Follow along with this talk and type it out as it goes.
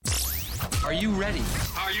Are you ready?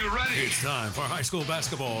 Are you ready? It's time for high school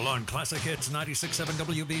basketball on Classic Hits 96.7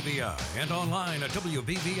 WBVI and online at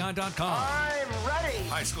WBVI.com. I'm ready.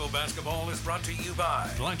 High school basketball is brought to you by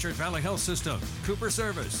Blanchard Valley Health System, Cooper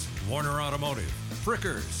Service, Warner Automotive,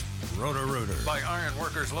 Frickers, Roto-Rooter, by Iron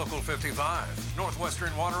Workers Local 55,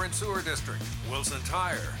 Northwestern Water and Sewer District, Wilson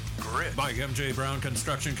Tire, Grit, by M.J. Brown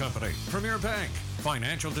Construction Company, Premier Bank,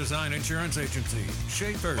 Financial Design Insurance Agency,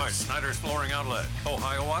 Schaefer's, by Snyder's Flooring Outlet,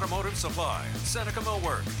 Ohio Automotive Supply, Seneca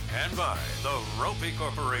Millwork, and by the Ropey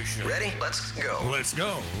Corporation. Ready? Let's go. Let's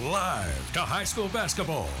go live to high school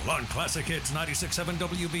basketball on Classic Hits 96.7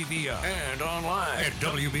 WBVI and online at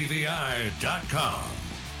WBVI.com.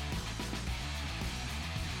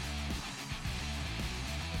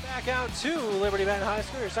 Back out to Liberty Bend High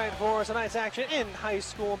School. You're excited for tonight's action in high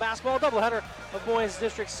school basketball. Doubleheader of boys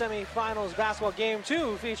district semifinals basketball game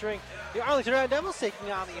 2 featuring the Arlington Red Devils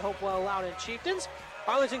taking on the Hopewell-Loudon Chieftains.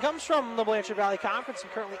 Arlington comes from the Blanchard Valley Conference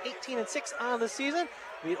and currently 18-6 on the season.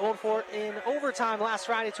 Beat Old Fort in overtime last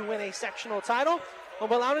Friday to win a sectional title.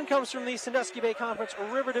 Hopewell-Loudon comes from the Sandusky Bay Conference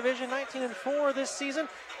River Division, 19-4 this season.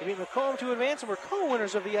 They beat Macomb to advance and were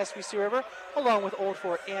co-winners of the SBC River, along with Old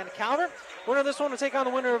Fort and Calvert. Winner of this one will take on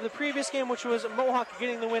the winner of the previous game, which was Mohawk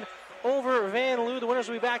getting the win over Van Loo. The winners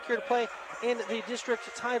will be back here to play in the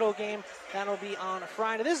district title game. That'll be on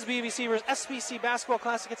Friday. This is BBC vs. SBC Basketball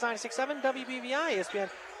Classic. It's 96.7 WBVI, ESPN,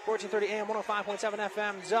 1430 AM, 105.7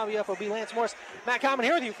 FM, WFOB. Lance Morris, Matt Common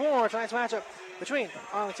here with you for tonight's matchup between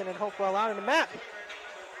Arlington and Hopewell-Loudon. And Matt,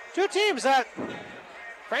 two teams that,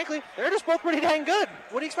 frankly, they're just both pretty dang good.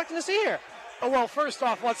 What are you expecting to see here? Oh, well, first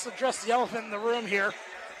off, let's address the elephant in the room here,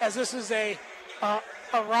 as this is a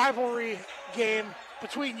rivalry game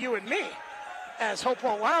between you and me, as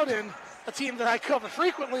Hopewell-Loudon, a team that I cover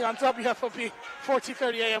frequently on WFOB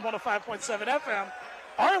 1430 AM, 105.7 FM,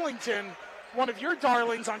 Arlington, one of your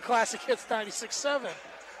darlings on Classic Hits 96.7.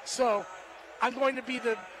 So I'm going to be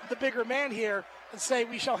the bigger man here and say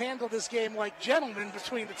we shall handle this game like gentlemen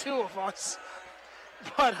between the two of us.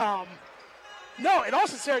 But, no, in all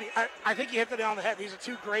sincerity, I think you hit the nail on the head. These are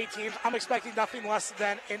two great teams. I'm expecting nothing less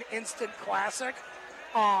than an instant classic.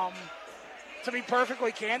 To be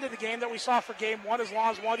perfectly candid, the game that we saw for game 1, as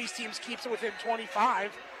long as one of these teams keeps it within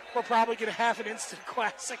 25, we're probably going to have an instant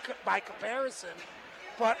classic by comparison.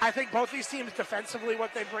 But I think both these teams defensively,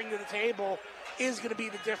 what they bring to the table is going to be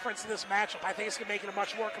the difference in this matchup. I think it's going to make it a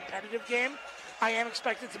much more competitive game. I am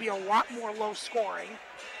expected to be a lot more low scoring.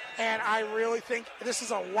 And I really think this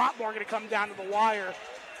is a lot more going to come down to the wire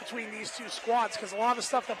between these two squads, because a lot of the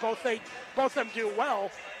stuff that both of them do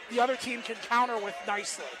well, the other team can counter with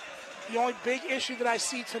nicely. The only big issue that I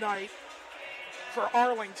see tonight for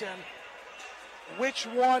Arlington, which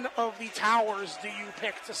one of the towers do you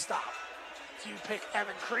pick to stop? Do you pick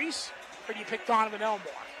Evan Crease or do you pick Donovan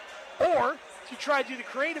Elmore? Or do you try to do the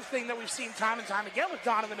creative thing that we've seen time and time again with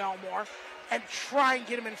Donovan Elmore and try and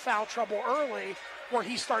get him in foul trouble early, where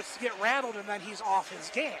he starts to get rattled and then he's off his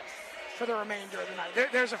game for the remainder of the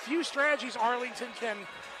night? There's a few strategies Arlington can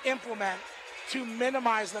implement to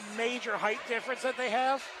minimize the major height difference that they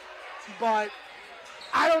have, but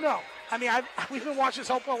I don't know. I mean, we've been watching this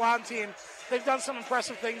Hopewell-Loudon team. They've done some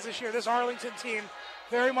impressive things this year. This Arlington team,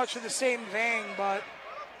 very much in the same vein, but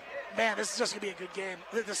man, this is just going to be a good game.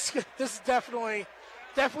 This is definitely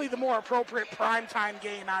the more appropriate primetime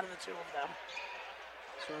game out of the two of them.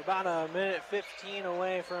 So we're about a minute 15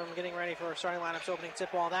 away from getting ready for our starting lineups, opening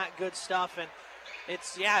tip, all that good stuff. And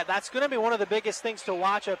that's going to be one of the biggest things to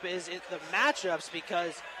watch up is the matchups,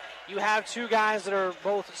 because you have two guys that are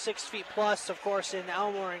both 6 feet plus, of course, in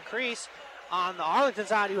Elmore and Crease. On the Arlington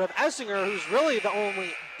side, you have Essinger, who's really the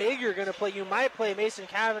only big you're going to play. You might play Mason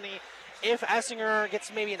Cavaney if Essinger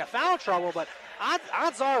gets maybe into foul trouble, but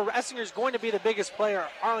odds are Essinger's going to be the biggest player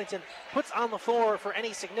Arlington puts on the floor for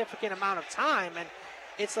any significant amount of time. And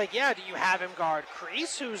it's like, do you have him guard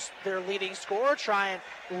Crease, who's their leading scorer, try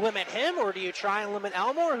and limit him, or do you try and limit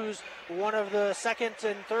Elmore, who's one of the second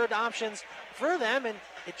and third options for them? And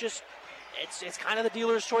it's kind of the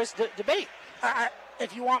dealer's choice debate.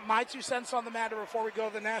 If you want my 2 cents on the matter before we go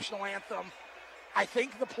to the national anthem, I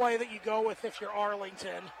think the play that you go with if you're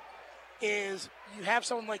Arlington is you have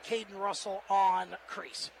someone like Caden Russell on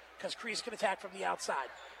Crease, because Crease can attack from the outside.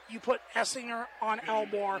 You put Essinger on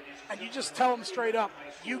Elmore, and you just tell him straight up,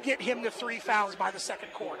 you get him to 3 fouls by the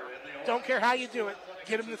second quarter. Don't care how you do it,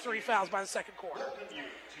 get him to 3 fouls by the second quarter.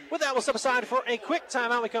 With that, we'll step aside for a quick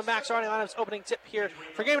timeout. We come back, starting lineups, opening tip here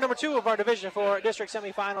for game number 2 of our Division 4 District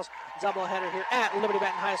Semifinals doubleheader here at Liberty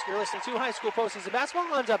Benton High School. You're listening to High School Postseason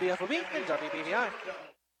Basketball on WFOB and WBVI.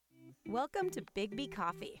 Welcome to Big B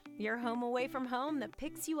Coffee, your home away from home that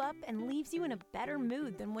picks you up and leaves you in a better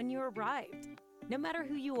mood than when you arrived. No matter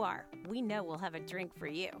who you are, we know we'll have a drink for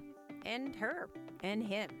you, and her, and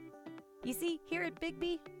him. You see, here at Big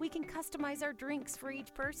B, we can customize our drinks for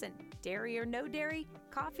each person. Dairy or no dairy,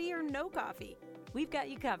 coffee or no coffee. We've got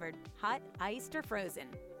you covered, hot, iced, or frozen.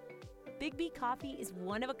 Big B Coffee is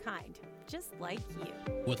one of a kind, just like you.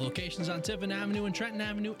 With locations on Tiffin Avenue and Trenton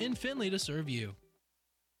Avenue in Findlay to serve you.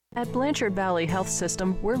 At Blanchard Valley Health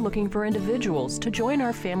System, we're looking for individuals to join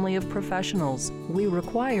our family of professionals. We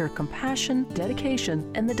require compassion,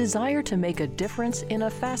 dedication, and the desire to make a difference in a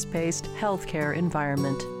fast-paced healthcare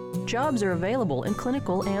environment. Jobs are available in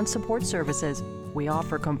clinical and support services. We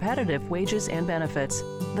offer competitive wages and benefits.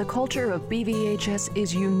 The culture of BVHS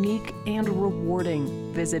is unique and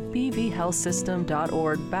rewarding. Visit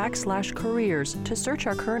bvhealthsystem.org/careers to search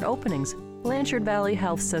our current openings. Blanchard Valley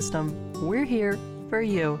Health System. We're here for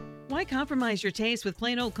you. Why compromise your taste with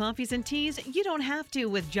plain old coffees and teas? You don't have to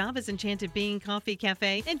with Java's Enchanted Bean Coffee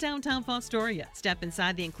Cafe in downtown Fostoria. Step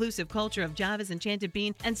inside the inclusive culture of Java's Enchanted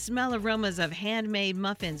Bean and smell aromas of handmade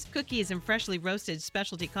muffins, cookies, and freshly roasted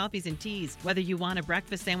specialty coffees and teas. Whether you want a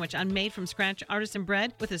breakfast sandwich on made-from-scratch artisan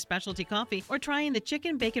bread with a specialty coffee or trying the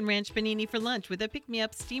chicken bacon ranch panini for lunch with a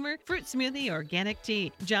pick-me-up steamer, fruit smoothie, or organic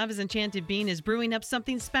tea, Java's Enchanted Bean is brewing up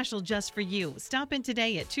something special just for you. Stop in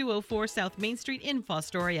today at 204 South Main Street in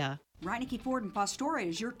Fostoria. Reineke Ford in Fostoria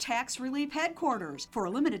is your tax relief headquarters. For a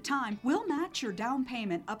limited time, we'll match your down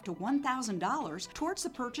payment up to $1,000 towards the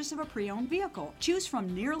purchase of a pre-owned vehicle. Choose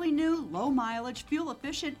from nearly new, low mileage, fuel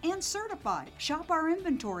efficient, and certified. Shop our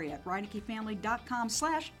inventory at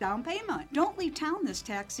ReinekeFamily.com/down-payment. Don't leave town this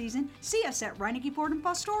tax season. See us at Reineke Ford in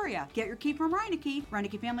Fostoria. Get your key from Reineke,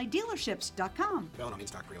 ReinekeFamilyDealerships.com. Valid on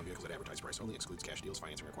in-stock pre-owned vehicles at advertised price only. Excludes cash deals.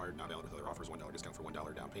 Financing required. Not valid with other offers. $1 discount for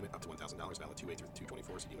 $1 down payment up to $1,000. Valid 2/8 through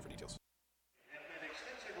 2/24. See dealer for details.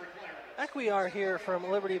 Back we are here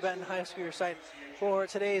from Liberty Benton High School site for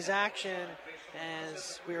today's action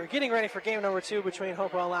as we were getting ready for game number 2 between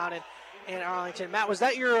Hopewell-Loudon and Arlington. Matt, was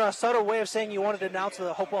that your subtle way of saying you wanted to announce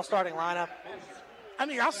the Hopewell starting lineup? I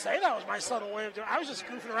mean, I'll say that was my subtle way of doing it. I was just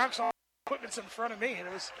goofing around, saw equipment's in front of me, and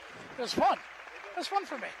it was fun. It was fun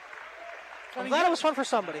for me. I'm glad it was fun for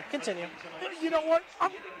somebody. Continue. You know what?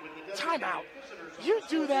 Time out. You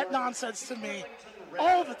do that nonsense to me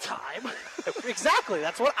all the time. Exactly.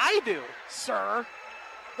 That's what I do. Sir,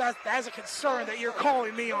 that's a concern that you're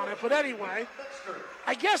calling me on it. But anyway,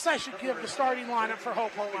 I guess I should give the starting lineup for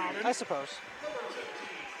Hopewell-Loudon. I suppose.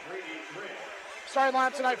 Starting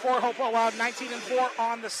lineup tonight for Hopewell-Loudon, 19-4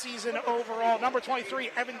 on the season overall. Number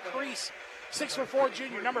 23, Evan Crease, 6'4"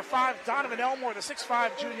 junior. Number 5, Donovan Elmore, the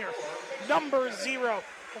 6'5" junior. Number 0, well,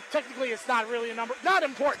 technically it's not really a number, not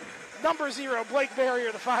important. Number 0, Blake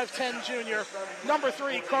Barrier, the 5'10" junior. Number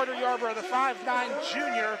 3, Carter Yarborough, the 5'9"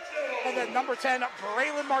 junior. And then number 10,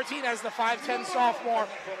 Braylon Martinez, the 5'10" sophomore.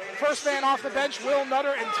 First man off the bench, Will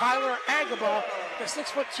Nutter and Tyler Agaba, the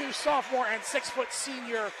 6'2" sophomore and 6'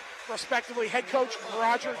 senior, respectively. Head coach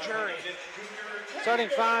Roger Jury. Starting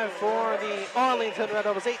 5 for the Arlington Red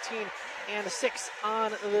Devils, 18-6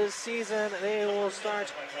 on the season. They will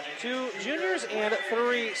start 2 juniors and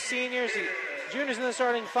 3 seniors. The juniors in the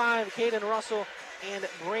starting 5, Caden Russell and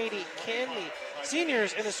Brady Kinley.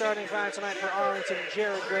 Seniors in the starting 5 tonight for Arlington,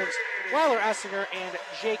 Jared Griggs, Wyler Essinger, and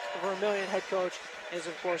Jake Vermillion. Head coach is,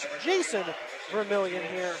 of course, Jason Vermillion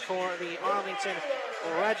here for the Arlington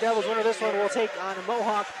Red Devils. Winner of this one will take on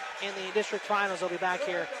Mohawk in the district finals. They'll be back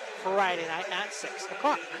here Friday night at 6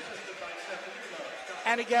 o'clock.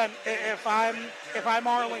 And again, if I'm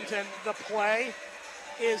Arlington, the play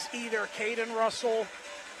is either Caden Russell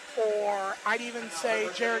or I'd even say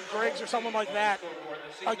Jared Griggs or someone like that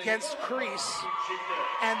against Crease.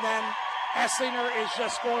 And then Essinger is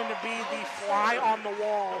just going to be the fly on the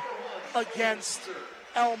wall against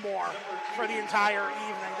Elmore for the entire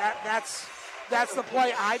evening. That's the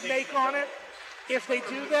play I'd make on it. If they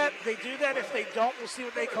do that, they do that. If they don't, we'll see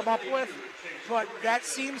what they come up with. But that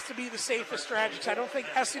seems to be the safest strategy. I don't think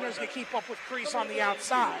Essinger's going to keep up with Crease on the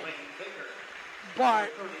outside.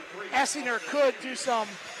 But Essinger could do some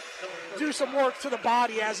work to the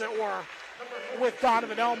body, as it were, with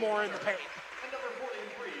Donovan Elmore in the paint.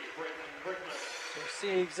 We'll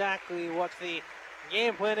see exactly what the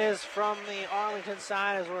game plan is from the Arlington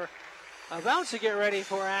side as we're about to get ready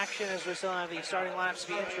for action, as we still have the starting lineups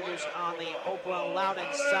to be introduced on the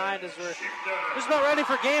Hopewell-Loudon side, as we're just about ready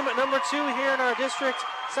for game number 2 here in our district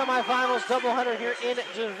semifinals doubleheader here in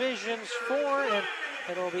Divisions 4, and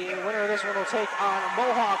it'll be the winner of this one will take on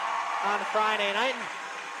Mohawk on Friday night.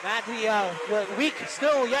 Matt, the week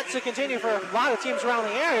still yet to continue for a lot of teams around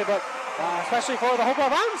the area, but especially for the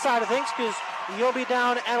Hopewell-Loudon side of things, because you'll be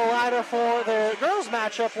down at Elida for the girls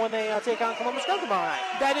matchup when they take on Columbus Grove tomorrow night.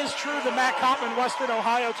 That is true. The Matt Kottman Western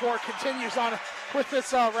Ohio tour continues on with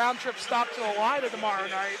this round trip stop to Elida tomorrow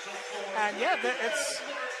night. And yeah, it's,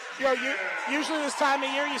 usually this time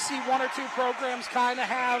of year you see one or two programs kind of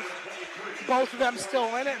have both of them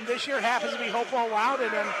still in it, and this year it happens to be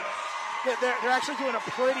Hopewell-Loudon, and they're actually doing a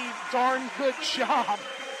pretty darn good job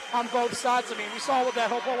on both sides. I mean, we saw what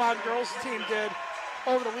that Hopewell-Loudon girls team did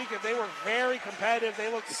over the weekend. They were very competitive.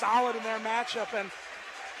 They looked solid in their matchup, and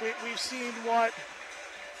we've seen what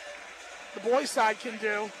the boys' side can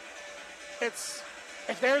do.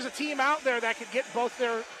 If there's a team out there that could get both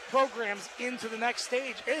their programs into the next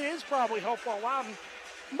stage, it is probably Hopewell-Loudon.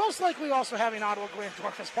 Most likely also having Ottawa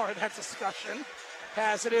Glandorf as part of that discussion,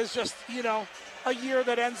 as it is just, a year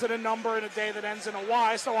that ends in a number and a day that ends in a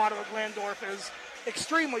Y, so Ottawa Glandorf is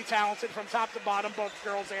extremely talented from top to bottom, both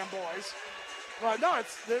girls and boys. But no,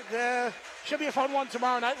 it should be a fun one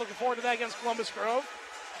tomorrow night. Looking forward to that against Columbus Grove.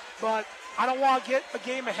 But I don't want to get a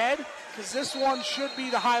game ahead, because this one should be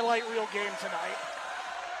the highlight reel game tonight.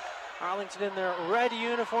 Arlington in their red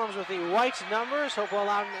uniforms with the white numbers.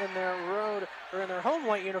 Hopewell-Loudon in their home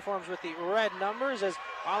white uniforms with the red numbers, as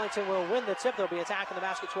Arlington will win the tip. They'll be attacking the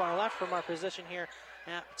basket to our left from our position here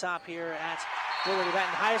at the top here at Liberty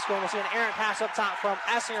Benton High School. And we'll see an errant pass up top from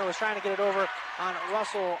Essinger. Was trying to get it over on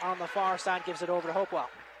Russell on the far side. Gives it over to Hopewell.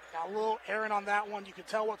 Now, a little errant on that one. You could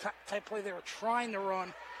tell what type play they were trying to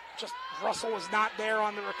run. Just Russell was not there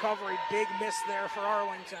on the recovery. Big miss there for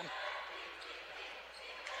Arlington.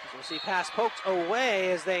 We'll see pass poked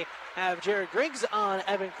away as they have Jared Griggs on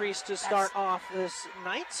Evan Crease to start off this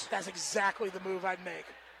night. That's exactly the move I'd make.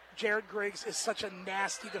 Jared Griggs is such a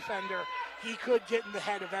nasty defender. He could get in the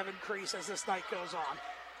head of Evan Crease as this night goes on.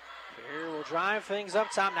 Here will drive things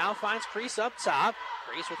up top. Now finds Crease up top.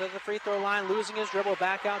 Crease within the free throw line, losing his dribble.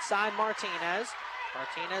 Back outside Martinez.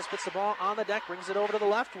 Martinez puts the ball on the deck, brings it over to the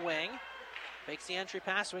left wing. Makes the entry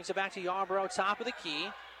pass, swings it back to Yarborough, top of the key.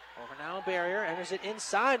 Over now, Barrier, enters it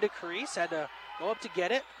inside to Crease. Had to go up to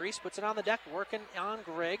get it. Crease puts it on the deck, working on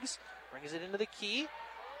Griggs. Brings it into the key.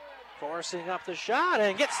 Forcing up the shot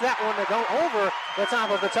and gets that one to go over the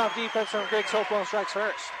top of the tough defense from Griggs. Hopewell strikes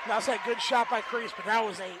first. That's a good shot by Crease, but that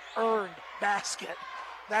was a earned basket.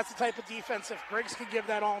 That's the type of defense, if Griggs can give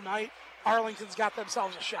that all night, Arlington's got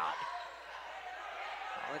themselves a shot.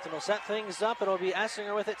 Arlington will set things up. It'll be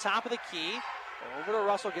Essinger with it, top of the key. Over to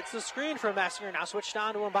Russell, gets the screen from Essinger. Now switched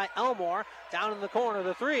on to him by Elmore. Down in the corner,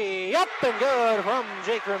 the three. Up and good from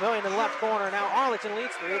Jake Vermillion in the left corner. Now Arlington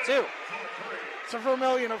leads 3-2. So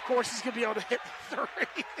Vermillion, of course, is going to be able to hit the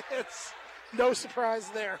three. It's no surprise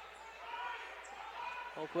there.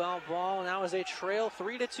 Hopewell ball now is a trail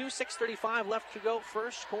 3-2, 6:35 left to go.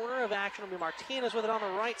 First corner of action will be Martinez with it on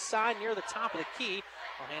the right side near the top of the key.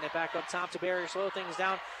 I'll hand it back up top to Barrier, slow things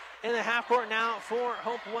down in the half court now for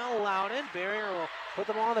Hopewell-Loudon. Barrier will put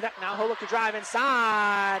the ball on the deck. Now he'll look to drive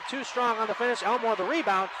inside. Too strong on the finish. Elmore the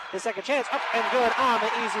rebound. His second chance up and good on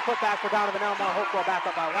the easy putback for Donovan Elmore. Hopewell back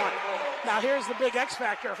up by one. Now here's the big X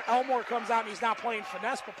factor. If Elmore comes out and he's not playing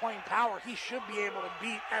finesse but playing power, he should be able to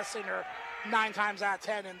beat Essinger 9 times out of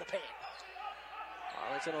 10 in the paint.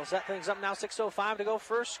 Arlington will set things up now. 6:05 to go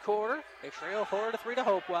first quarter. They trail 4-3 to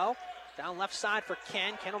Hopewell. Down left side for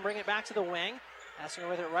Ken. Ken will bring it back to the wing. Essinger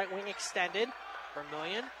with it right wing extended.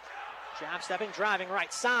 Vermillion. Jab stepping, driving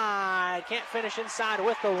right side. Can't finish inside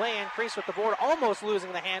with the lay-in. Crease with the board, almost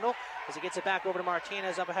losing the handle as he gets it back over to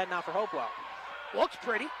Martinez. Up ahead now for Hopewell. Looks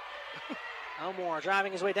pretty. Elmore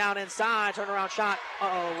driving his way down inside. Turnaround shot.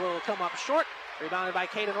 Will come up short. Rebounded by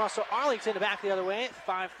Caden Russell. Arlington back the other way.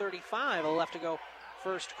 5:35 left to go.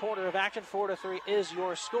 First quarter of action. 4-3 is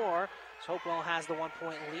your score. So Hopewell has the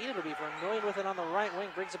 1-point lead. It'll be Vermillion with it on the right wing.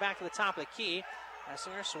 Brings it back to the top of the key.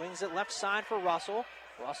 Essinger swings it left side for Russell.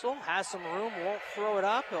 Russell has some room, won't throw it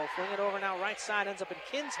up. He'll fling it over now right side, ends up in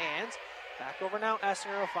Kin's hands. Back over now,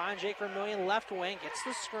 Essinger will find Jake Vermillion left wing, gets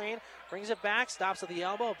the screen, brings it back, stops at the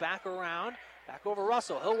elbow, back around. Back over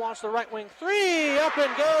Russell. He'll launch the right wing three, up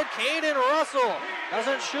and good. Caden Russell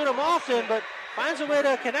doesn't shoot him often, but finds a way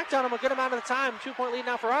to connect on him a good amount of the time. 2-point lead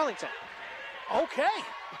now for Arlington. Okay.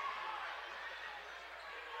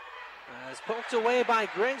 It's poked away by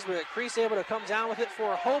Griggs, but Crease able to come down with it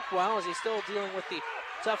for Hopewell as he's still dealing with the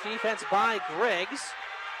tough defense by Griggs.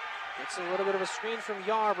 Gets a little bit of a screen from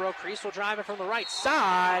Yarborough. Crease will drive it from the right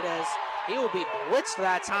side as he will be blitzed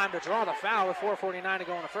that time to draw the foul with 4:49 to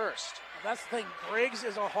go in the first. That's the thing. Griggs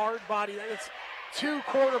is a hard body. It's 2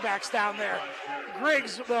 quarterbacks down there.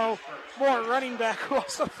 Griggs, though, more running back who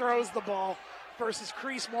also throws the ball versus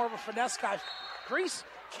Crease, more of a finesse guy. Crease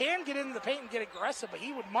can get into the paint and get aggressive, but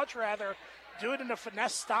he would much rather do it in a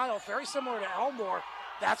finesse style, very similar to Elmore.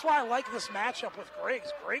 That's why I like this matchup with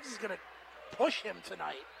Griggs. Griggs is going to push him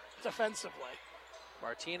tonight defensively.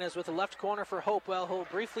 Martinez with the left corner for Hopewell. He'll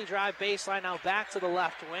briefly drive baseline, now back to the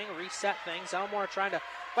left wing, reset things. Elmore trying to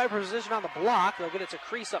fight for position on the block. They'll get it to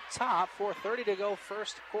Crease up top. 4:30 to go,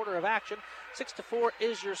 first quarter of action. 6-4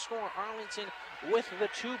 is your score. Arlington with the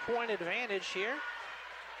 2-point advantage here.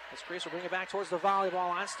 As Crease will bring it back towards the volleyball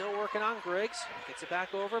line, still working on Griggs. Gets it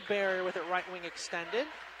back over Barrier with it right wing extended.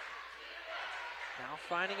 Now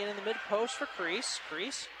finding it in the mid post for Crease.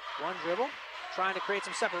 Crease, one dribble, trying to create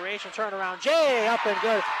some separation, turn around. Jay up and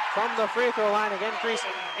good from the free throw line. Again, Crease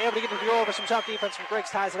able to get the view over some tough defense from Griggs,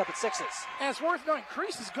 ties it up at 6. And it's worth knowing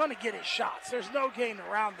Crease is going to get his shots. There's no getting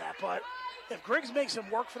around that, but if Griggs makes him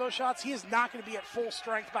work for those shots, he is not going to be at full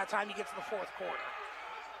strength by the time he gets to the fourth quarter.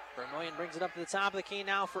 Vermillion brings it up to the top of the key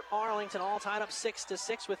now for Arlington, all tied up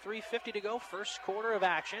 6-6 with 3:50 to go, first quarter of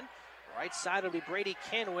action. Right side will be Brady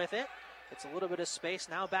Kinn with it. It's a little bit of space.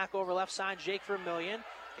 Now back over left side, Jake Vermillion.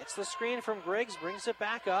 Gets the screen from Griggs, brings it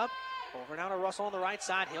back up. Over now to Russell on the right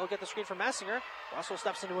side. He'll get the screen from Messinger. Russell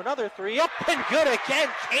steps into another three. Up and good again.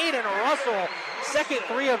 Caden Russell, second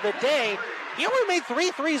three of the day. He only made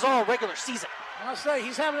 3 threes all regular season. I must say,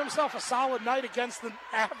 he's having himself a solid night against the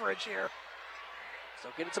average here. So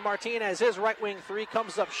get it to Martinez. His right wing three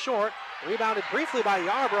comes up short. Rebounded briefly by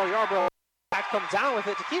Yarbrough. Yarbrough comes down with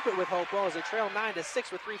it to keep it with Hopewell as they trail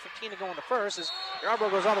 9-6 with 3:15 to go in the first. As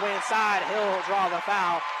Yarbrough goes all the way inside, he'll draw the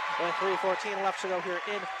foul with 3:14 left to go here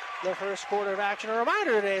in the first quarter of action. A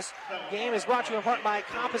reminder, today's game is brought to you in part by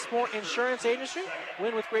Compassport Insurance Agency.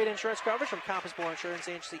 Win with great insurance coverage from Compassport Insurance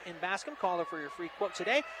Agency in Bascom. Call her for your free quote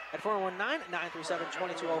today at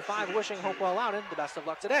 419-937-2205. Wishing Hopewell-Loudon the best of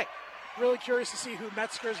luck today. Really curious to see who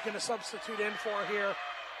Metzger is going to substitute in for here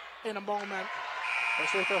in a moment.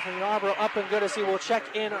 First free throw from Yarbrough up and good as he will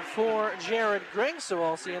check in for Jared Griggs. So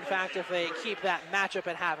we'll see, in fact, if they keep that matchup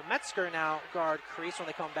and have Metzger now guard Crease when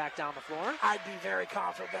they come back down the floor. I'd be very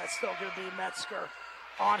confident that's still going to be Metzger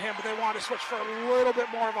on him, but they want to switch for a little bit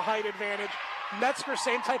more of a height advantage. Metzger,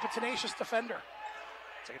 same type of tenacious defender.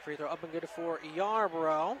 Second free throw up and good for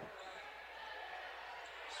Yarbrough.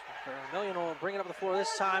 Vermillion will bring it up the floor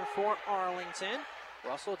this time for Arlington.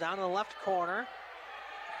 Russell down in the left corner.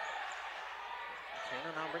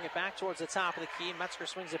 Tanner now bring it back towards the top of the key. Metzger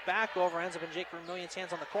swings it back over, ends up in Jake Vermillion's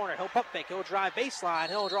hands on the corner. He'll pump fake, he'll drive baseline,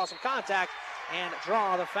 he'll draw some contact and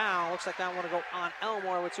draw the foul. Looks like that one to go on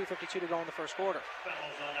Elmore with 2:52 to go in the first quarter.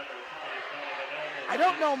 I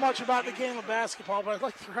don't know much about the game of basketball, but I'd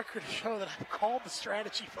like the record to show that I've called the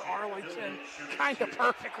strategy for Arlington kind of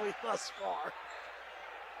perfectly thus far.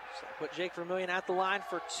 So put Jake Vermillion at the line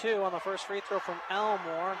for 2 on the first free throw from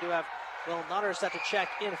Elmore. Do have Will Nutter set to check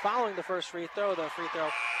in following the first free throw. The free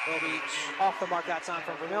throw will be off the mark that time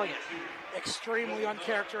from Vermillion. Extremely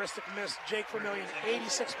uncharacteristic miss. Jake Vermillion,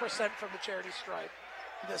 86% from the charity stripe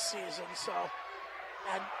this season. So,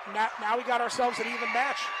 and now we got ourselves an even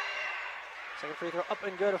match. Second free throw up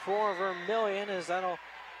and good for Vermillion as that'll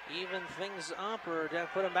even things up, or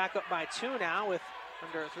put him back up by 2 now with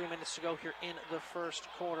under 3 minutes to go here in the first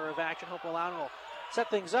quarter of action. Hopewell-Loudon will set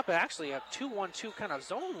things up. Actually, a 2-1-2 kind of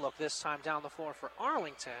zone look this time down the floor for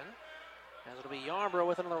Arlington. As it'll be Yarbrough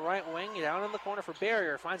with it on the right wing. Down in the corner for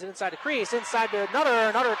Barrier. Finds it inside the crease. Inside to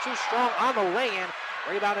Nutter too strong on the lay-in.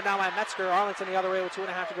 Rebounded now by Metzger. Arlington the other way with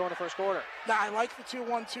 2.5 to go in the first quarter. Now, I like the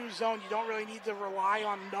 2-1-2 zone. You don't really need to rely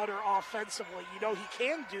on Nutter offensively. You know he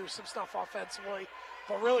can do some stuff offensively.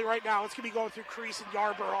 But really right now, it's going to be going through crease and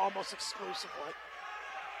Yarbrough almost exclusively.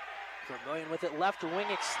 Vermillion with it left wing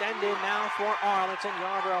extended now for Arlington.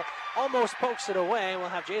 Yarbrough almost pokes it away. We'll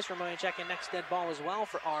have Jace Vermillion checking next dead ball as well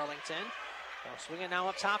for Arlington. They'll swing it now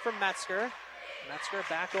up top for Metzger. Metzger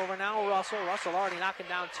back over now Russell. Russell already knocking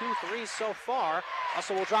down 2 threes so far.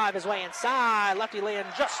 Russell will drive his way inside. Lefty lay-in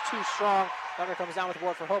just too strong. Thunder comes down with the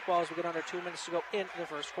board for Hopewell as we get under 2 minutes to go in the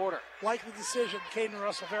first quarter. Like the decision, Caden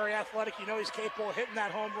Russell, very athletic. You know he's capable of hitting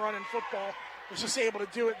that home run in football. Was just able to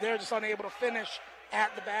do it there, just unable to finish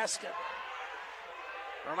at the basket.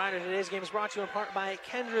 A reminder, today's game is brought to you in part by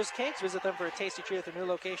Kendra's Cakes. Visit them for a tasty treat at their new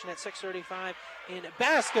location at 635 in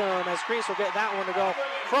Bascom, as Crease will get that one to go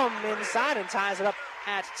from inside and ties it up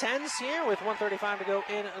at 10s here with 1:35 to go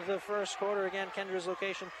in the first quarter. Again, Kendra's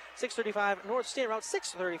location, 635 North State Route,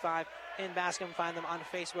 635 in Bascom. Find them on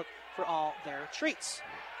Facebook for all their treats.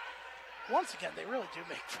 Once again, they really do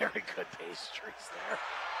make very good pastries there.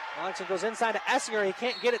 Arlington goes inside to Essinger. He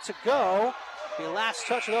can't get it to go. The last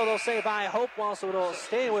touch, though, they'll say by Hopewell, so it'll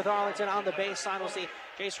stay with Arlington on the baseline. We'll see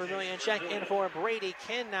Jace Vermillion check in for Brady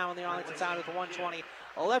Kinn now on the Arlington side with 1:20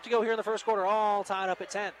 left to go here in the first quarter, all tied up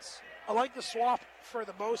at 10s. I like the swap for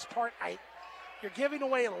the most part. You're giving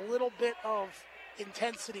away a little bit of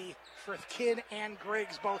intensity for Kinn and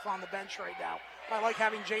Griggs both on the bench right now. I like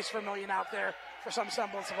having Jace Vermillion out there for some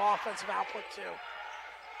semblance of offensive output too.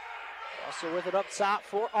 Also with it up top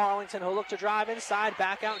for Arlington, who'll look to drive inside,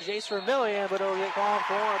 back out Jace Vermillion, but it'll get called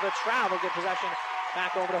for the travel. Good possession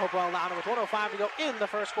back over to Hopewell-Loudon with 1:05 to go in the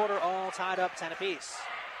first quarter, all tied up 10 apiece.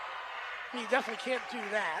 You definitely can't do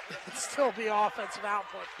that and still be offensive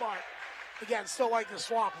output, but again, still like the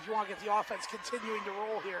swap if you want to get the offense continuing to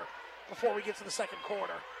roll here before we get to the second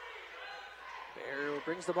quarter. Barrier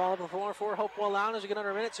brings the ball to the floor for Hopewell-Loudon as we get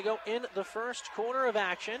under a minute to go in the first quarter of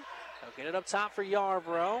action. They'll get it up top for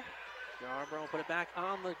Yarbrough. Yarbrough will put it back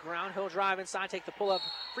on the ground. He'll drive inside, take the pull-up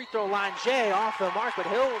free throw line. Jay off the mark, but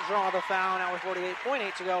he'll draw the foul now with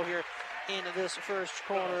 48.8 to go here in this first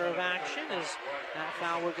quarter of action, as that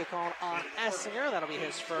foul will get called on Essinger. That'll be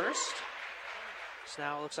his first. So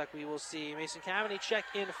now it looks like we will see Mason Cavity check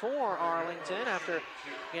in for Arlington after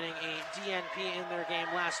getting a DNP in their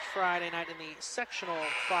game last Friday night in the sectional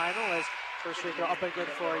final, as first free throw up and good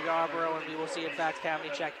for Yarbrough, and we will see in fact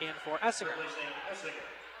Cavity check in for Essinger.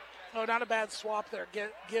 No, not a bad swap there.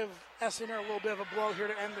 Give Essinger a little bit of a blow here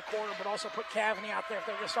to end the quarter, but also put Cavity out there if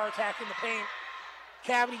they're going to start attacking the paint.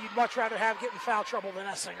 Cavity you'd much rather have get in foul trouble than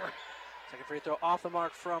Essinger. Second free throw off the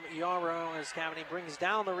mark from Yarbrough as Cavity brings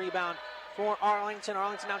down the rebound for Arlington.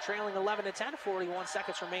 Arlington now trailing 11-10. 41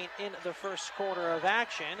 seconds remain in the first quarter of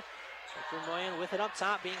action. Vermillion with it up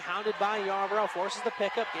top, being hounded by Yarbrough, forces the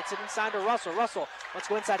pickup, gets it inside to Russell. Russell, let's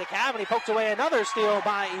go inside to Cavity, poked away, another steal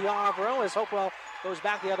by Yarbrough as Hopewell goes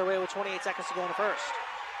back the other way with 28 seconds to go in the first.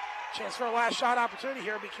 Chance for a last shot opportunity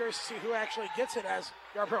here. I'll be curious to see who actually gets it, as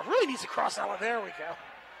Yarbrough really needs to cross out. There we go.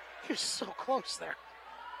 He was so close there.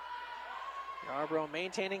 Yarbrough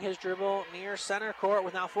maintaining his dribble near center court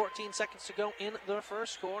with now 14 seconds to go in the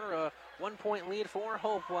first quarter. A 1-point lead for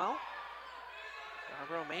Hopewell.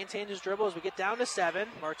 Yarbrough maintained his dribble as we get down to 7.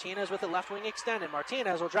 Martinez with the left wing extended.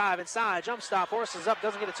 Martinez will drive inside, jump stop, forces up,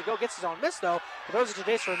 doesn't get it to go, gets his own miss though. Throws it to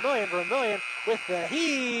Jace Vermillion. Vermillion with the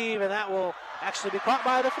heave, and that will actually be caught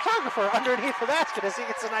by the photographer underneath the basket as he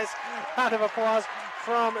gets a nice round of applause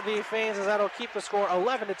from the fans, as that'll keep the score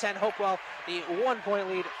 11-10. Hopewell, the 1-point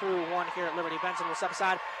lead through 1 here at Liberty. Benson will step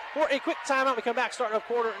aside for a quick timeout. We come back, starting up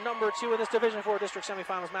quarter number 2 in this Division 4 District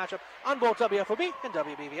Semifinals matchup on both WFOB and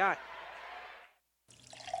WBVI.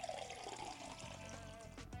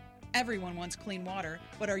 Everyone wants clean water,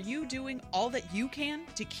 but are you doing all that you can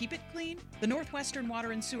to keep it clean? The Northwestern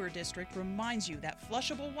Water and Sewer District reminds you that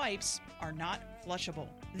flushable wipes are not flushable.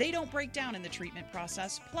 They don't break down in the treatment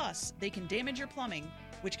process, plus they can damage your plumbing,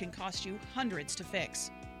 which can cost you hundreds to fix.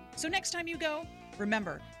 So next time you go,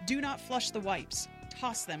 remember, do not flush the wipes.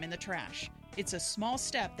 Toss them in the trash. It's a small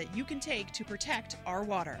step that you can take to protect our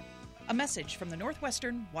water. A message from the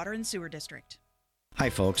Northwestern Water and Sewer District. Hi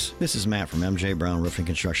folks, this is Matt from MJ Brown Roofing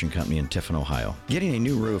Construction Company in Tiffin, Ohio. Getting a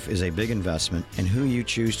new roof is a big investment, and who you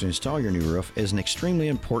choose to install your new roof is an extremely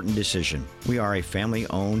important decision. We are a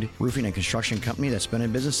family-owned roofing and construction company that's been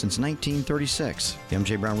in business since 1936. The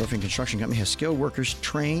MJ Brown Roofing Construction Company has skilled workers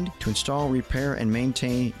trained to install, repair, and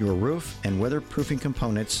maintain your roof and weatherproofing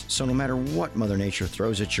components, so no matter what Mother Nature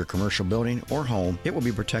throws at your commercial building or home, it will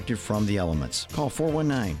be protected from the elements. Call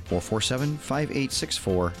 419-447-5864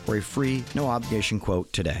 for a free, no-obligation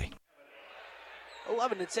quote today.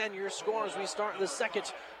 11-10 your score as we start the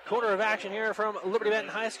second quarter of action here from Liberty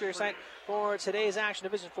Benton High School site for today's action.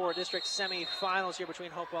 Division 4 District Semifinals here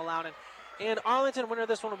between Hopewell-Loudon and Arlington. Winner of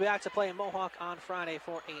this one will be back to play in Mohawk on Friday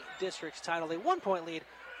for a district's title. A 1-point lead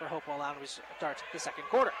for Hopewell-Loudon. We start the second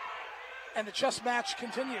quarter. And the chess match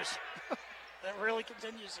continues. That really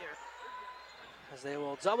continues here. As they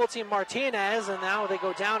will double team Martinez, and now they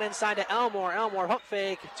go down inside to Elmore. Elmore hook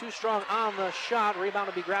fake, too strong on the shot. Rebound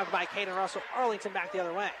will be grabbed by Caden Russell. Arlington back the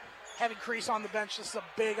other way. Having Crease on the bench, this is a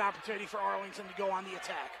big opportunity for Arlington to go on the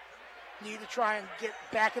attack. Need to try and get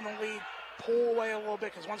back in the lead, pull away a little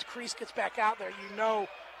bit, because once Crease gets back out there, you know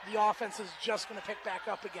the offense is just going to pick back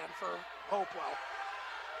up again for Hopewell.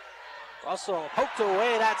 Russell poked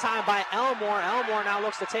away that time by Elmore. Elmore now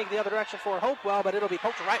looks to take the other direction for Hopewell, but it'll be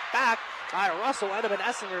poked right back by Russell. End up in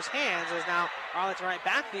Essinger's hands as now Arlington right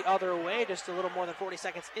back the other way. Just a little more than 40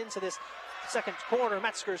 seconds into this second quarter.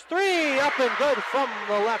 Metzger's three, up and good from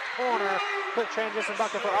the left corner. Quick transition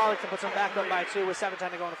bucket for Arlington, puts them back up by 2 with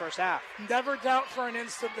 7:10 to go in the first half. Never doubt for an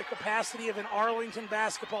instant the capacity of an Arlington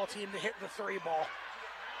basketball team to hit the three ball.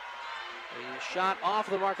 The shot off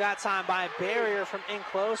the mark that time by Barrier from in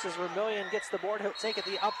close as Vermillion gets the board. He'll take it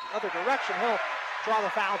the other direction. He'll draw the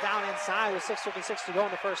foul down inside with 6:56 to go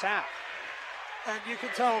in the first half. And you can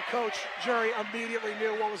tell Coach Jury immediately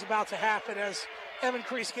knew what was about to happen as Evan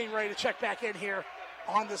Crease getting ready to check back in here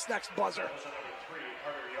on this next buzzer.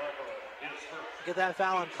 Get that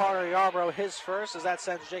foul on Carter Yarbrough, his first, as that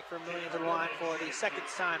sends Jake Vermillion to the line for the second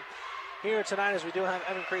time here tonight, as we do have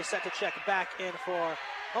Evan Crease set to check back in for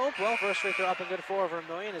Hopewell. First free throw up and good for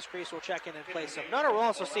Vermillion, as Crease will check in place of Nutter. We'll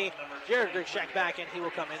also see Jared Griggs check back in. He will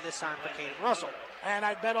come in this time for Caden Russell. And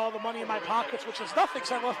I bet all the money in my pockets, which is nothing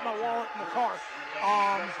because I left my wallet in the car.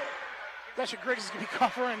 Bet you Griggs is going to be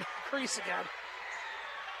covering Crease again.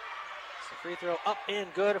 Free throw up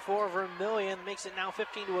and good for Vermillion. Makes it now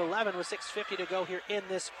 15-11 with 6:50 to go here in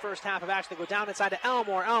this first half of action. They go down inside to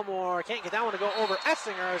Elmore. Elmore can't get that one to go over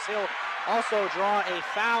Essinger, as he'll also draw a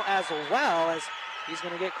foul as well, as he's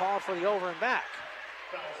going to get called for the over and back.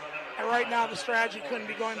 And right now the strategy couldn't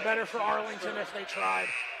be going better for Arlington if they tried.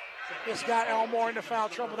 This got Elmore into foul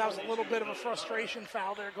trouble. That was a little bit of a frustration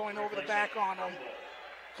foul there going over the back on him,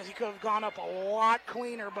 because he could have gone up a lot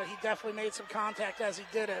cleaner, but he definitely made some contact as he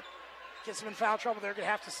did it. Gets him in foul trouble. They're going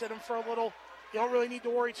to have to sit him for a little. You don't really need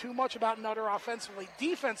to worry too much about Nutter offensively.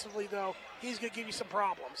 Defensively, though, he's going to give you some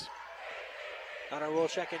problems. Nutter will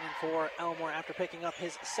check in for Elmore after picking up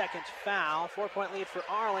his second foul. 4-point lead for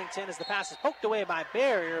Arlington as the pass is poked away by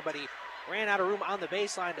Barrier, but he ran out of room on the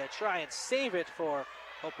baseline to try and save it for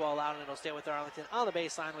Hopewell-Loudon. It'll stay with Arlington on the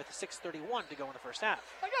baseline with 6:31 to go in the first half.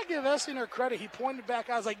 I got to give Essinger credit. He pointed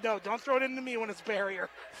back. I was like, no, don't throw it into me when it's Barrier.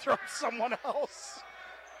 Throw it to someone else.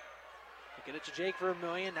 Get it to Jake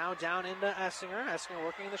Vermillion, now down into Essinger. Essinger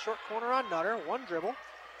working in the short corner on Nutter. One dribble.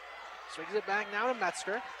 Swings it back now to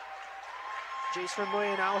Metzger. Jace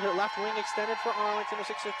Vermillion now with it left wing extended for Arlington with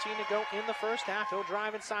 6:15 to go in the first half. He'll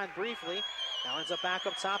drive inside briefly. Now ends up back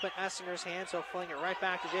up top in Essinger's hands. He'll fling it right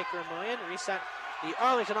back to Jake Vermillion. Reset the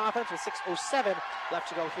Arlington offense with 6:07 left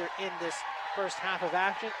to go here in this first half of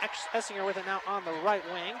action. Essinger with it now on the right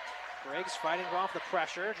wing. Griggs fighting off the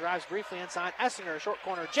pressure, drives briefly inside. Essinger, short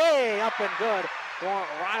corner, Jay, up and good for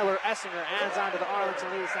Ryler. Essinger adds on to the Arlington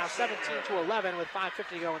lead. It's now 17-11 with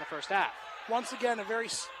 5:50 to go in the first half. Once again, a very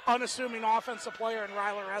unassuming offensive player in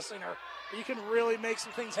Ryler Essinger. He can really make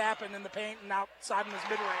some things happen in the paint and outside in his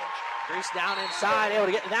mid-range. Griggs down inside, able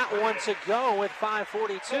to get that one to go with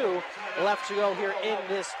 5:42 left to go here in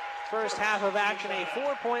this first half of action. A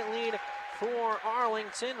 4-point lead for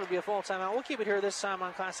Arlington. Would be a full timeout. We'll keep it here this time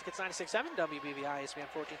on Classic. It's 96.7 WBBI, ESPN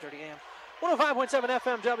 1430 AM. 105.7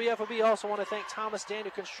 FM WFOB. Also want to thank Thomas Daniel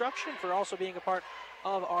Construction for also being a part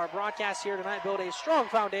of our broadcast here tonight. Build a strong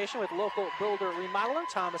foundation with local builder remodeler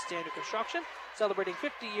Thomas Daniel Construction, celebrating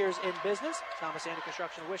 50 years in business. Thomas Daniel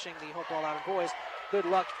Construction wishing the Hopewell-Loudon boys good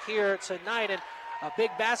luck here tonight. And a big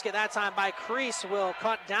basket that time by Crease will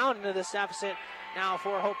cut down into this deficit now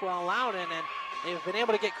for Hopewell-Loudon. And they've been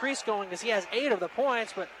able to get Crease going because he has 8 of the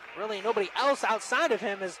points, but really nobody else outside of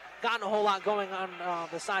him has gotten a whole lot going on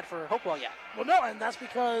the side for Hopewell yet. Well, no, and that's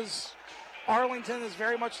because Arlington has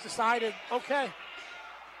very much decided, okay,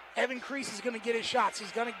 Evan Crease is going to get his shots.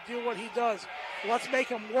 He's going to do what he does. Let's make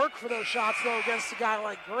him work for those shots, though, against a guy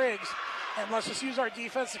like Griggs, and let's just use our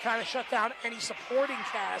defense to kind of shut down any supporting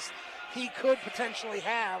cast he could potentially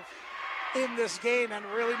have in this game and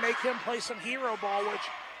really make him play some hero ball, which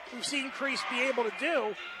we've seen Crease be able to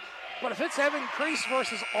do. But if it's Evan Crease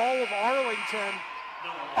versus all of Arlington,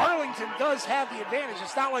 Arlington does have the advantage.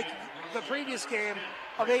 It's not like the previous game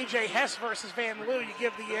of A.J. Hess versus Van Loo. You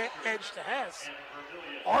give the edge to Hess.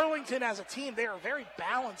 Arlington as a team, they are a very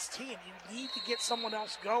balanced team. You need to get someone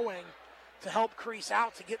else going to help Crease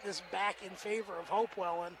out to get this back in favor of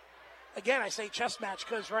Hopewell. And again, I say chess match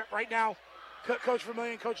because right now, Coach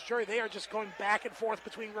Vermillion and Coach Jury, they are just going back and forth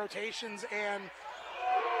between rotations and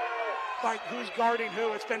like who's guarding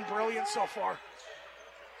who. It's been brilliant so far.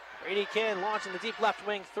 Brady Kidd launching the deep left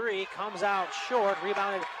wing three, comes out short,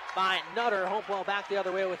 rebounded by Nutter. Hopewell back the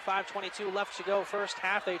other way with 5:22 left to go first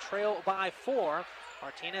half. They trail by 4.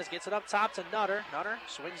 Martinez gets it up top to Nutter. Nutter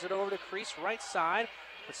swings it over to Crease right side.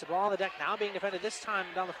 Puts the ball on the deck, now being defended this time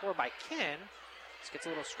down the floor by Ken. This gets a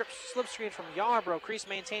little slip screen from Yarbrough. Crease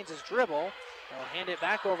maintains his dribble. They'll hand it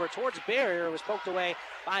back over towards Barrier. It was poked away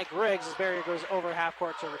by Griggs as Barrier goes over half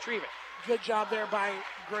court to retrieve it. Good job there by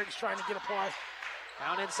Griggs trying to get a play.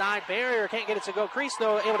 Down inside, Barrier can't get it to go. Crease,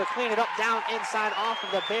 though, able to clean it up down inside off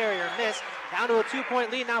of the Barrier miss. Down to a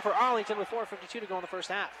 2-point lead now for Arlington with 4:52 to go in the first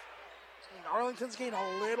half. Arlington's getting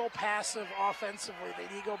a little passive offensively.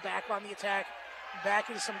 They need to go back on the attack, back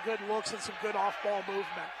into some good looks and some good off-ball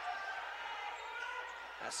movement.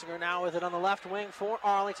 Essinger now with it on the left wing for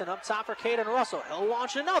Arlington. Up top for Caden Russell. He'll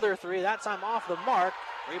launch another three, that time off the mark.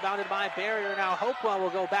 Rebounded by Barrier. Now Hopewell will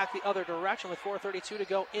go back the other direction with 4:32 to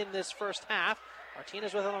go in this first half.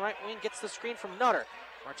 Martinez with on the right wing, gets the screen from Nutter.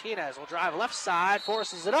 Martinez will drive left side,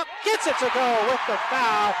 forces it up, gets it to go with the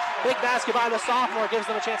foul. Big basket by the sophomore, gives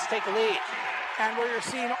them a chance to take the lead. And where you're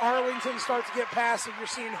seeing Arlington start to get passive, you're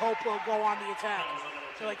seeing Hopewell go on the attack.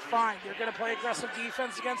 They're like, fine, you're going to play aggressive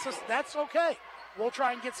defense against us. That's okay. We'll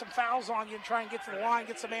try and get some fouls on you and try and get to the line,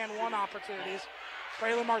 get some and-one opportunities.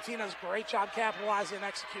 Braylon Martinez, great job capitalizing and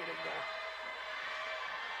executing there.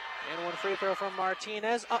 And one free throw from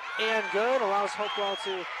Martinez, up and good, allows Hopewell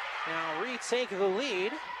to now retake the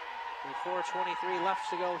lead. With 4:23 left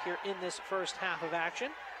to go here in this first half of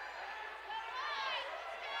action.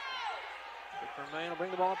 Vermillion will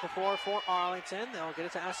bring the ball up to 4 for Arlington. They'll get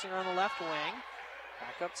it to Essinger on the left wing.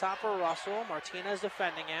 Back up top for Russell. Martinez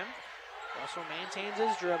defending him. Russell maintains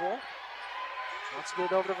his dribble. Wants to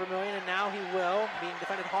get it over to Vermillion, and now he will. Being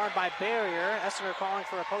defended hard by Barrier. Essinger calling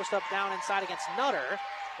for a post-up down inside against Nutter.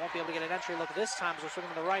 Won't be able to get an entry look this time, so we're swinging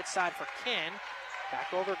to the right side for Kin.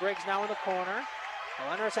 Back over, Griggs now in the corner.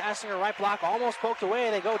 They'll enter it to Essinger, right block, almost poked away.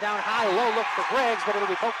 They go down high, low look for Griggs, but it'll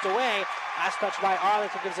be poked away. Last touch by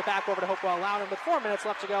Arlington gives it back over to Hopewell-Loudon with 4 minutes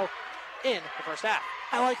left to go in the first half.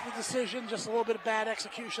 I like the decision, just a little bit of bad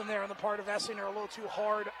execution there on the part of Essinger, a little too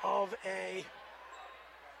hard of a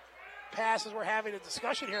pass as we're having a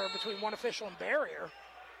discussion here between one official and Barrier.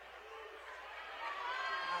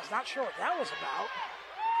 I was not sure what that was about.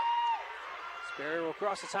 Barrier will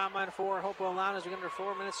cross the timeline for Hopewell-Loudon as we get under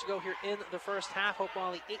 4 minutes to go here in the first half.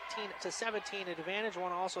 Hopewell 18-17 advantage. I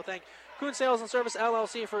want to also thank Kuhn Sales and Service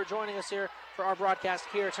LLC for joining us here for our broadcast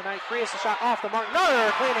here tonight. Creates a shot off the mark.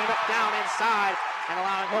 Nutter cleaning it up down inside and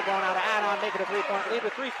allowing Hopewell now to add on, make it a 3-point lead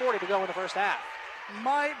with 3:40 to go in the first half.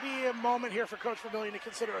 Might be a moment here for Coach Vermillion to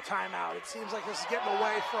consider a timeout. It seems like this is getting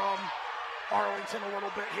away from Arlington a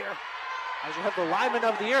little bit here. As you have the linemen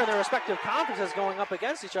of the year in their respective conferences going up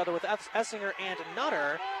against each other with Essinger and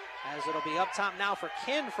Nutter, as it'll be up top now for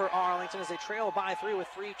Kin for Arlington as they trail by 3 with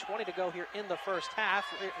 3:20 to go here in the first half.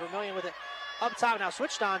 Vermillion with it up top now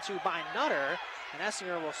switched on to by Nutter, and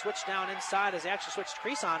Essinger will switch down inside as they actually switched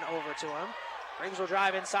Creason over to him. Griggs will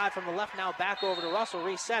drive inside from the left now back over to Russell,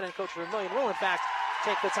 reset, and Coach Vermillion will in fact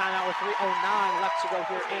take the timeout with 3:09 left to go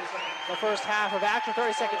here in the first half of action.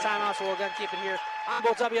 30-second timeout, so we'll again keep it here on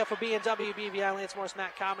both WFOB and WBBI. Lance Morris,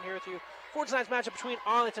 Matt Common here with you for tonight's matchup between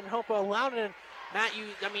Arlington and Hopewell-Loudon. And Matt,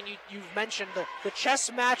 you've mentioned the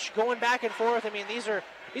chess match going back and forth. I mean, these are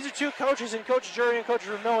two coaches, and Coach Jury and Coach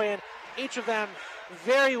Vermillion, each of them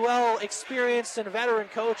very well experienced and veteran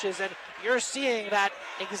coaches, and you're seeing that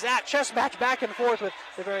exact chess match back and forth with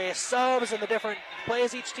the various subs and the different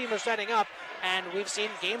plays each team are setting up. And we've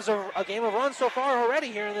seen a game of runs so far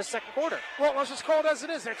already here in this second quarter. Well, let's just call it as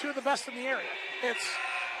it is. They're two of the best in the area.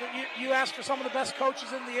 You ask for some of the best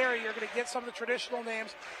coaches in the area, you're going to get some of the traditional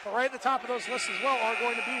names. But right at the top of those lists as well are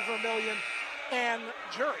going to be Vermillion and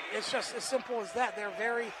Jury. It's just as simple as that. They're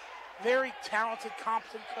very, very talented,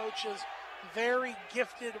 competent coaches, very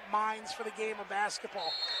gifted minds for the game of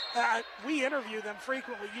basketball. We interview them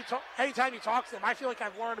frequently. Anytime you talk to them, I feel like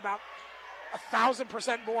I've learned about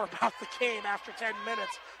 1,000% more about the game after 10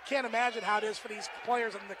 minutes. Can't imagine how it is for these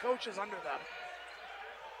players and the coaches under them.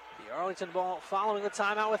 The Arlington ball following the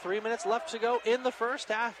timeout with 3 minutes left to go in the first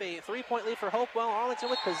half. A 3-point lead for Hopewell. Arlington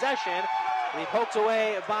with possession. We poked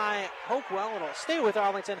away by Hopewell. It'll stay with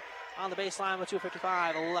Arlington on the baseline with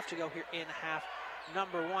 2:55 left to go here in half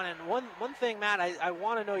number one. And one thing, Matt, I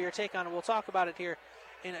want to know your take on it. We'll talk about it here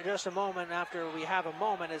in just a moment after we have a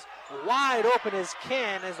moment. Is wide open is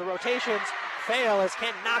Kin as the rotations fail as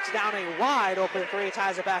Kin knocks down a wide open three,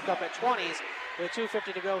 ties it back up at 20s with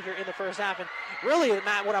 2:50 to go here in the first half. And really,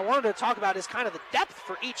 Matt, what I wanted to talk about is kind of the depth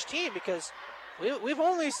for each team, because we've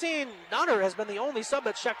only seen Nutter has been the only sub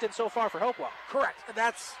that's checked in so far for Hopewell. Correct, and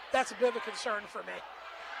that's a bit of a concern for me.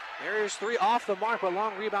 There's 3 off the mark, but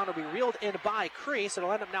long rebound will be reeled in by Crease.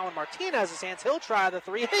 It'll end up now in Martinez's hands. He'll try the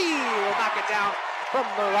 3. He will knock it down from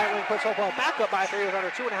the right wing, puts Hopewell back up by 3 with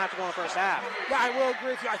under 2.5 to go in the first half. Yeah, I will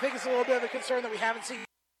agree with you. I think it's a little bit of a concern that we haven't seen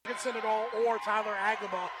Dickinson at all or Tyler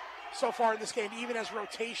Agaba so far in this game, even as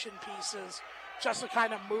rotation pieces, just to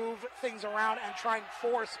kind of move things around and try and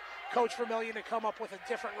force Coach Vermillion to come up with a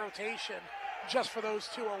different rotation just for those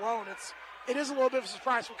two alone. It is a little bit of a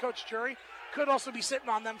surprise for Coach Jury. Could also be sitting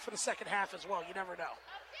on them for the second half as well. You never know.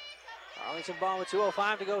 Arlington ball with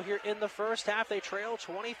 2:05 to go here in the first half. They trail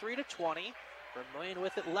 23-20. Vermillion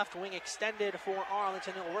with it left wing extended for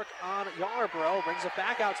Arlington. It'll work on Yarbrough. Brings it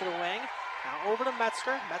back out to the wing. Now over to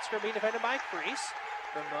Metzger. Metzger being defended by Crease.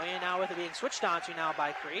 Vermillion now with it being switched onto now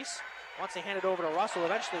by Crease. Once they hand it over to Russell,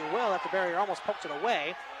 eventually will after Barrier almost poked it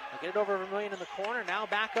away. They get it over Vermillion in the corner. Now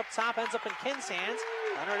back up top, ends up in Kin's hands.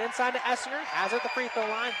 Leonard inside to Essinger. Has it at the free throw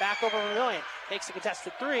line. Back over Vermillion. Takes a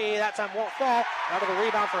contested three. That time won't fall. Out of the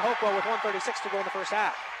rebound for Hopewell with 1:36 to go in the first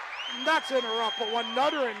half. Not to interrupt, but when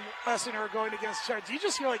Nutter and Essinger are going against each other, do you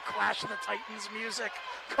just hear like Clash of the Titans music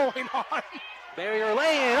going on? Barrier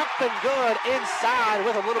laying up and good inside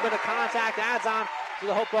with a little bit of contact. Adds on to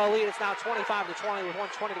the Hopewell lead. It's now 25-20 with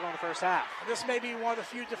 1:20 to go in the first half. This may be one of the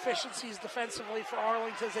few deficiencies defensively for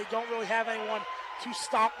Arlington, as they don't really have anyone to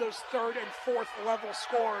stop those third and fourth level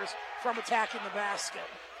scorers from attacking the basket.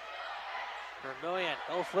 Vermillion,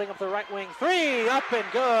 he'll fling up the right wing three, up and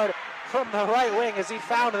good from the right wing as he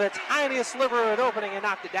found the tiniest sliver of an opening and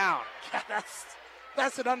knocked it down. Yeah,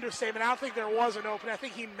 that's an understatement. I don't think there was an opening. I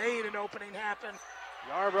think he made an opening happen.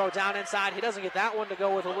 Yarbrough down inside. He doesn't get that one to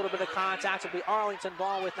go with a little bit of contact. It'll be Arlington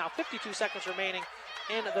ball with now 52 seconds remaining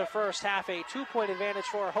in the first half. A 2-point advantage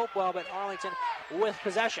for Hopewell, but Arlington with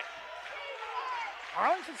possession.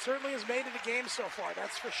 Arlington certainly has made it a game so far,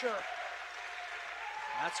 that's for sure.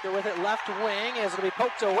 Metzger with it left wing as it'll be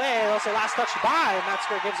poked away. They'll say last touch by.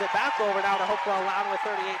 Metzger gives it back over now to Hopewell-Loudon with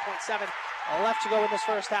 38.7 left to go in this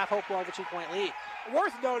first half. Hopewell with a 2-point lead.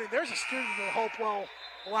 Worth noting, there's a student in the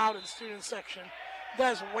Hopewell-Loudon student section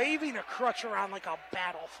that is waving a crutch around like a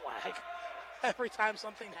battle flag every time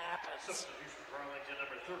something happens.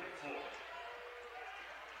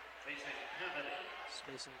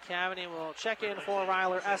 Mason Cavity will check in for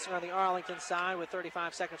Ryler Essinger on the Arlington side with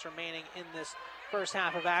 35 seconds remaining in this first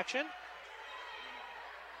half of action.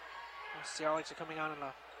 We'll see Arlington coming on in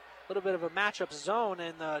a little bit of a matchup zone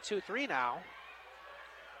in the 2-3 now.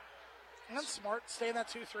 And smart, stay in that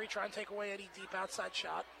 2-3, try and take away any deep outside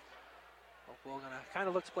shot. Hopewell going to kind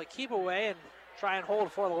of look to play keep away and try and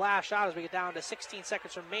hold for the last shot as we get down to 16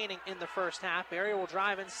 seconds remaining in the first half. Barrier will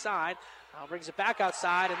drive inside. Now brings it back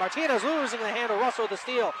outside, and Martinez losing the handle. Russell with the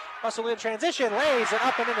steal. Russell in transition, lays it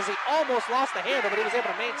up and in as he almost lost the handle, but he was able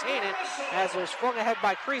to maintain it as it was flung ahead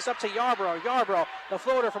by Crease up to Yarbrough. Yarbrough, the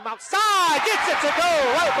floater from outside, gets it to go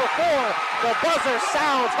right before the buzzer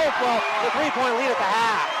sounds. Hopewell, the 3-point lead at the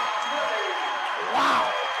half. Wow.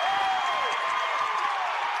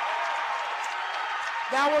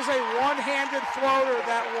 That was a one-handed floater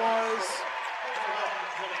that was...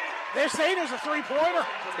 They're saying it was a three-pointer.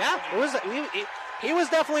 Yeah, it was. He was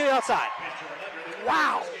definitely outside.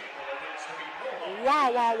 Wow.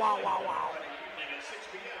 Wow.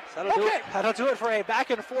 So that'll do it for a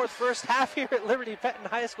back-and-forth first half here at Liberty Benton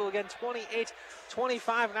High School. Again,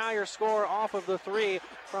 28-25 now your score off of the three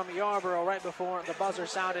from Yarbrough right before the buzzer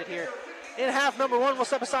sounded here. In half number one, we'll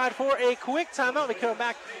step aside for a quick timeout. We come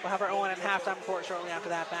back. We'll have our own halftime report shortly after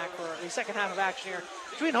that. Back for the second half of action here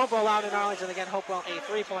between Hopewell-Loudon and Arlington. Again, Hopewell a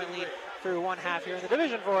 3-point lead through one half here in the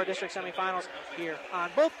Division 4 District Semifinals here on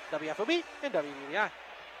both WFOB and WBBI.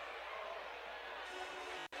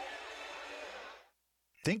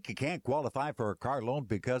 Think you can't qualify for a car loan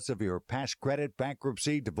because of your past credit,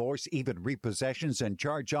 bankruptcy, divorce, even repossessions and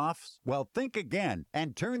charge-offs? Well, think again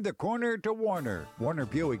and turn the corner to Warner. Warner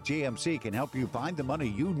Buick GMC can help you find the money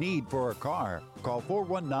you need for a car. Call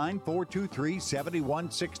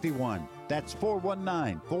 419-423-7161. That's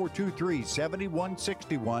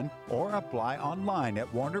 419-423-7161 or apply online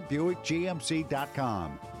at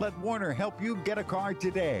WarnerBuickGMC.com. Let Warner help you get a car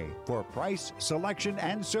today. For price, selection,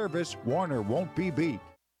 and service, Warner won't be beat.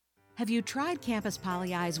 Have you tried Campus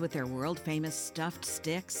Poly Eyes with their world-famous stuffed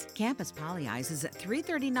sticks? Campus Poly Eyes is at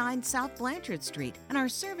 339 South Blanchard Street and are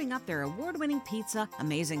serving up their award-winning pizza,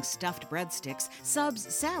 amazing stuffed breadsticks,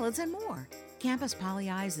 subs, salads, and more. Campus Poly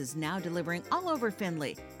Eyes is now delivering all over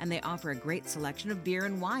Findlay, and they offer a great selection of beer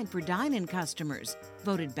and wine for dine-in customers.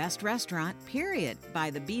 Voted best restaurant, period, by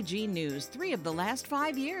the BG News 3 of the last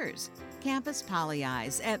 5 years. Campus Poly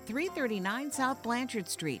Eyes at 339 South Blanchard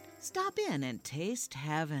Street. Stop in and taste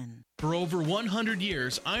heaven. For over 100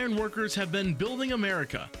 years, iron workers have been building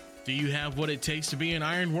America. Do you have what it takes to be an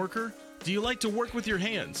iron worker? Do you like to work with your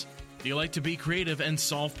hands? Do you like to be creative and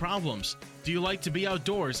solve problems? Do you like to be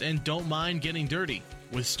outdoors and don't mind getting dirty?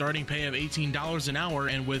 With starting pay of $18 an hour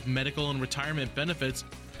and with medical and retirement benefits,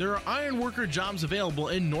 there are iron worker jobs available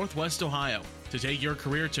in Northwest Ohio. To take your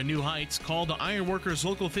career to new heights, call the Iron Workers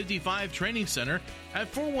Local 55 Training Center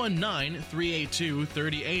at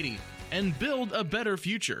 419-382-3080 and build a better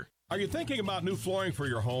future. Are you thinking about new flooring for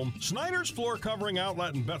your home? Snyder's Floor Covering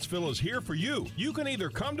Outlet in Bettsville is here for you. You can either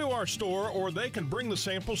come to our store or they can bring the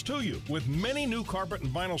samples to you with many new carpet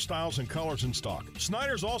and vinyl styles and colors in stock.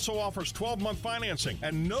 Snyder's also offers 12-month financing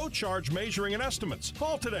and no charge measuring and estimates.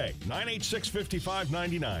 Call today,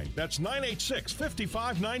 986-5599. That's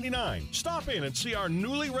 986-5599. Stop in and see our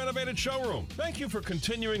newly renovated showroom. Thank you for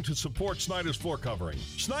continuing to support Snyder's Floor Covering.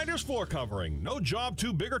 Snyder's Floor Covering. No job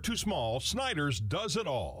too big or too small. Snyder's does it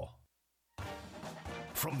all.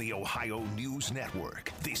 From the Ohio News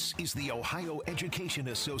Network, this is the Ohio Education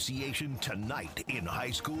Association Tonight in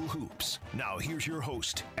High School Hoops. Now here's your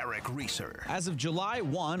host, Eric Reeser. As of July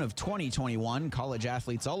 1 of 2021, college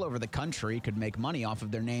athletes all over the country could make money off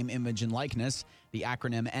of their name, image, and likeness. The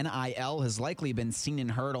acronym NIL has likely been seen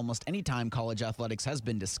and heard almost any time college athletics has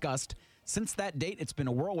been discussed. Since that date, it's been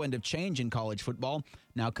a whirlwind of change in college football.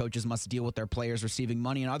 Now coaches must deal with their players receiving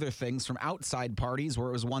money and other things from outside parties where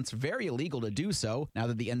it was once very illegal to do so. Now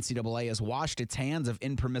that the NCAA has washed its hands of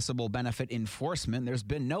impermissible benefit enforcement, there's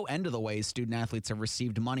been no end to the ways student athletes have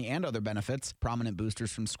received money and other benefits. Prominent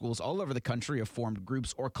boosters from schools all over the country have formed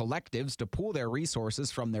groups or collectives to pool their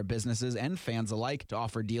resources from their businesses and fans alike to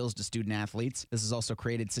offer deals to student athletes. This has also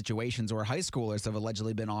created situations where high schoolers have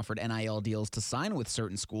allegedly been offered NIL deals to sign with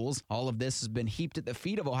certain schools. All of this has been heaped at the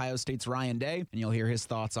feet of Ohio State's Ryan Day, and you'll hear his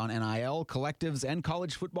thoughts on NIL, collectives, and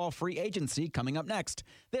college football free agency coming up next.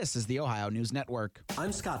 This is the Ohio News Network.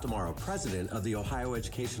 I'm Scott Demaro, president of the Ohio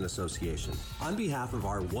Education Association. On behalf of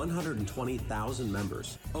our 120,000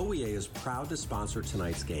 members, OEA is proud to sponsor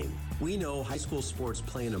tonight's game. We know high school sports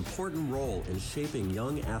play an important role in shaping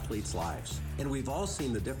young athletes' lives, and we've all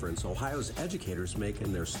seen the difference Ohio's educators make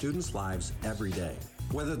in their students' lives every day.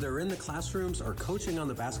 Whether they're in the classrooms or coaching on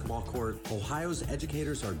the basketball court, Ohio's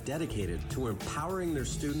educators are dedicated to empowering their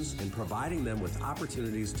students and providing them with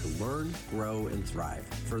opportunities to learn, grow, and thrive.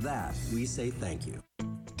 For that, we say thank you.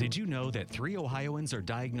 Did you know that 3 Ohioans are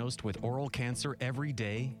diagnosed with oral cancer every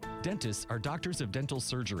day? Dentists are doctors of dental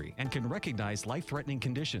surgery and can recognize life-threatening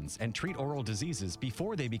conditions and treat oral diseases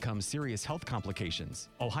before they become serious health complications.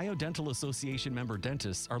 Ohio Dental Association member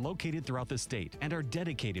dentists are located throughout the state and are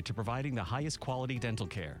dedicated to providing the highest quality dental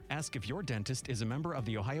care. Ask if your dentist is a member of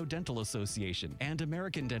the Ohio Dental Association and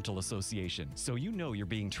American Dental Association, so you know you're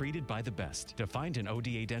being treated by the best. To find an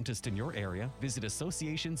ODA dentist in your area, visit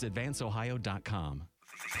associationsadvanceohio.com.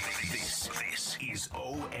 This is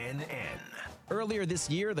ONN. Earlier this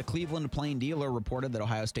year, the Cleveland Plain Dealer reported that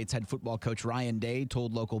Ohio State's head football coach Ryan Day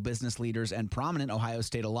told local business leaders and prominent Ohio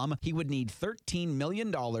State alum he would need $13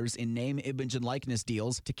 million in name, image, and likeness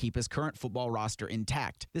deals to keep his current football roster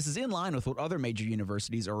intact. This is in line with what other major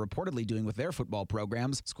universities are reportedly doing with their football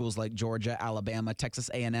programs. Schools like Georgia, Alabama, Texas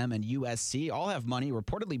A&M, and USC all have money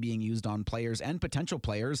reportedly being used on players and potential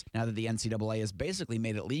players now that the NCAA has basically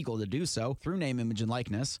made it legal to do so through name, image, and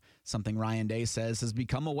likeness, something Ryan Day says has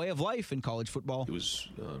become a way of life in college football. It was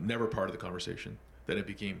never part of the conversation. Then it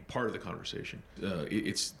became part of the conversation.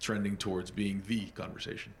 It's trending towards being the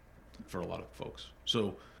conversation for a lot of folks.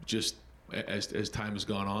 So just as time has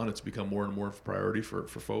gone on, it's become more and more of a priority for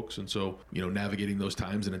folks. And so, navigating those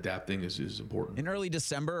times and adapting is important. In early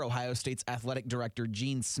December, Ohio State's athletic director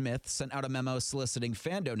Gene Smith sent out a memo soliciting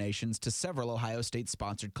fan donations to several Ohio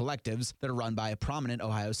State-sponsored collectives that are run by prominent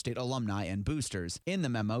Ohio State alumni and boosters. In the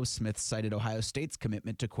memo, Smith cited Ohio State's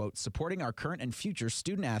commitment to, quote, supporting our current and future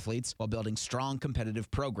student athletes while building strong competitive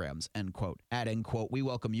programs, end quote. Adding, quote, we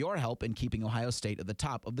welcome your help in keeping Ohio State at the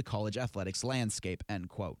top of the college athletics landscape, end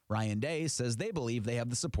quote. Ryan Day says they believe they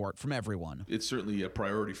have the support from everyone. It's certainly a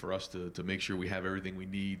priority for us to make sure we have everything we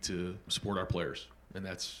need to support our players, and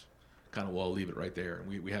that's kind of, well, I'll leave it right there.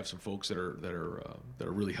 And we have some folks that are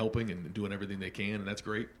really helping and doing everything they can, and that's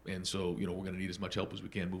great. And so, we're going to need as much help as we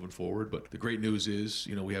can moving forward. But the great news is,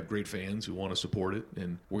 we have great fans who want to support it,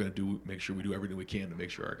 and we're going to make sure we do everything we can to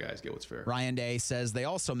make sure our guys get what's fair. Ryan Day says they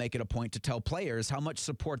also make it a point to tell players how much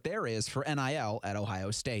support there is for NIL at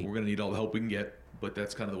Ohio State. We're going to need all the help we can get, but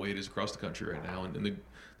that's kind of the way it is across the country right now. And the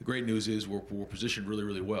great news is we're positioned really,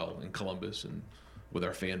 really well in Columbus and with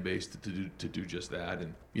our fan base to do just that.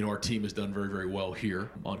 And, our team has done very, very well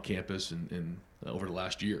here on campus and over the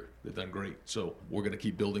last year. They've done great. So we're going to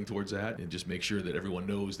keep building towards that and just make sure that everyone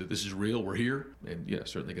knows that this is real. We're here. And,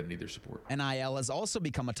 certainly going to need their support. NIL has also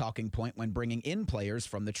become a talking point when bringing in players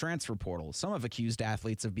from the transfer portal. Some have accused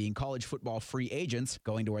athletes of being college football free agents,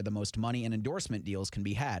 going to where the most money and endorsement deals can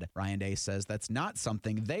be had. Ryan Day says that's not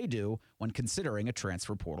something they do when considering a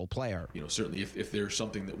transfer portal player. Certainly if there's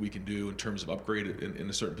something that we can do in terms of upgrade in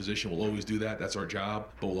a certain position, we'll always do that. That's our job.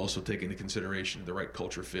 But we'll also take into consideration the right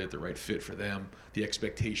culture fit, the right fit for them, the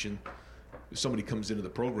expectation. If somebody comes into the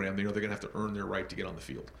program, they know they're going to have to earn their right to get on the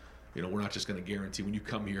field. we're not just going to guarantee when you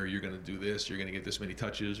come here you're going to do this, you're going to get this many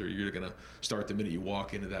touches, or you're going to start the minute you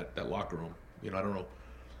walk into that locker room. I don't know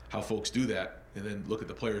how folks do that and then look at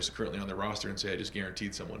the players currently on their roster and say, I just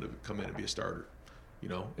guaranteed someone to come in and be a starter.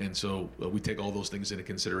 And so we take all those things into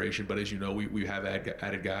consideration. But as you know, we have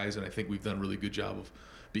added guys, and I think we've done a really good job of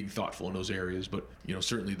being thoughtful in those areas. But,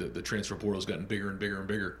 certainly the transfer portal has gotten bigger and bigger and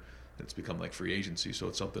bigger. And it's become like free agency, so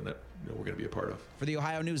it's something that we're going to be a part of. For the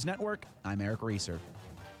Ohio News Network, I'm Eric Reeser.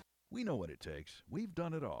 We know what it takes. We've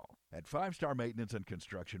done it all. At 5 Star Maintenance and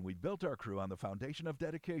Construction, we built our crew on the foundation of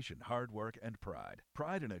dedication, hard work, and pride.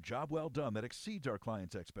 Pride in a job well done that exceeds our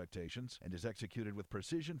clients' expectations and is executed with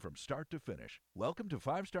precision from start to finish. Welcome to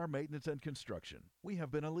 5 Star Maintenance and Construction. We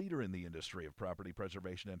have been a leader in the industry of property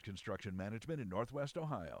preservation and construction management in Northwest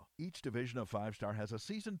Ohio. Each division of 5 Star has a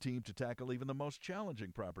seasoned team to tackle even the most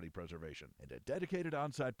challenging property preservation and a dedicated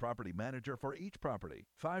on-site property manager for each property.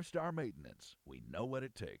 5 Star Maintenance. We know what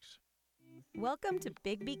it takes. Welcome to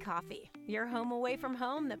Big B Coffee, your home away from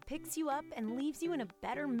home that picks you up and leaves you in a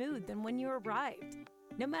better mood than when you arrived.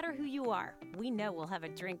 No matter who you are, we know we'll have a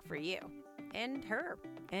drink for you, and her,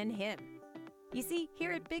 and him. You see,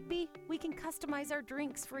 here at Big B, we can customize our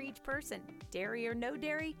drinks for each person. Dairy or no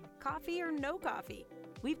dairy, coffee or no coffee.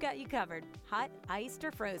 We've got you covered, hot, iced,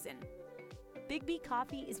 or frozen. Big B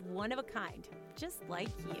Coffee is one of a kind, just like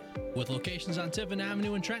you. With locations on Tiffin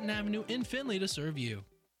Avenue and Trenton Avenue in Findlay to serve you.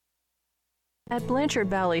 At Blanchard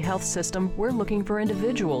Valley Health System, we're looking for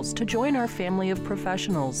individuals to join our family of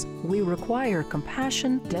professionals. We require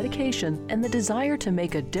compassion, dedication, and the desire to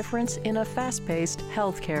make a difference in a fast-paced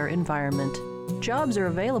healthcare environment. Jobs are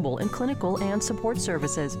available in clinical and support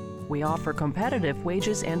services. We offer competitive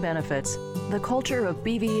wages and benefits. The culture of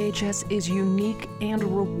BVHS is unique and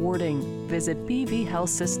rewarding. Visit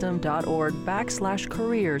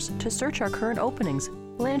bvhealthsystem.org/careers to search our current openings.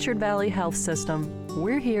 Blanchard Valley Health System.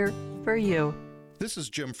 We're here for you. This is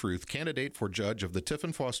Jim Fruth, candidate for judge of the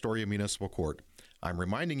Tiffin-Fostoria Municipal Court. I'm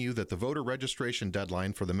reminding you that the voter registration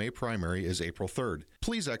deadline for the May primary is April 3rd.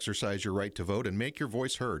 Please exercise your right to vote and make your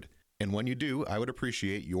voice heard. And when you do, I would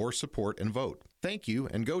appreciate your support and vote. Thank you,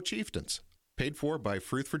 and go Chieftains! Paid for by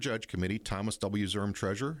Fruth for Judge Committee, Thomas W. Zurm,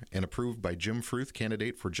 Treasurer, and approved by Jim Fruth,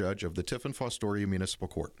 candidate for judge of the Tiffin-Fostoria Municipal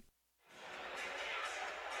Court.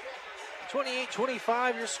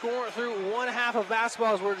 28-25, your score through one half of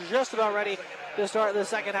basketball as we're just about ready to start the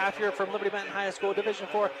second half here from Liberty Benton High School Division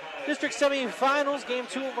 4 District Semifinals. Game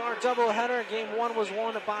 2 of our doubleheader. Game 1 was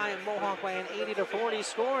won by Mohawk by an 80-40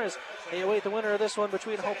 score as they await the winner of this one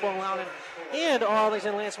between Hopewell-Loudon and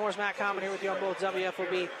Arlington. Lance Morris, Matt Common here with you on both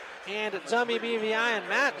WFOB and WBVI. And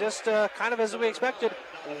Matt, just kind of as we expected,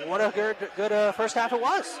 what a good first half it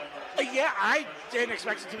was. Yeah, I didn't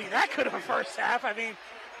expect it to be that good of a first half. I mean,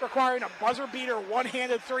 requiring a buzzer beater,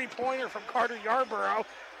 one-handed three-pointer from Carter Yarborough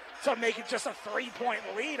to make it just a 3-point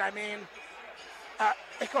lead. I mean,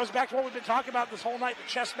 it goes back to what we've been talking about this whole night, the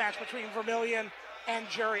chess match between Vermillion and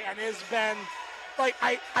Jury, and it's been, like,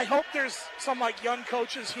 I hope there's some, like, young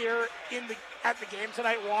coaches here at the game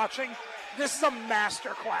tonight watching. This is a master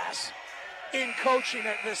class in coaching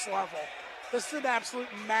at this level. This is an absolute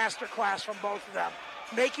master class from both of them.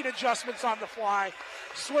 Making adjustments on the fly,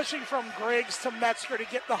 switching from Griggs to Metzger to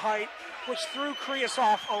get the height, which threw Kreis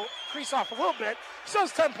off a little bit. Still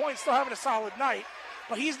has 10 points, still having a solid night,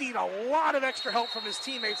 but he's needing a lot of extra help from his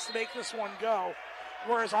teammates to make this one go.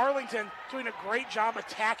 Whereas Arlington doing a great job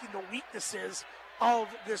attacking the weaknesses of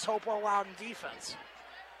this Hopewell-Loudon defense.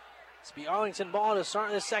 It's the Arlington ball to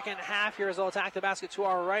start the second half here as they'll attack the basket to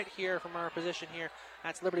our right here from our position here.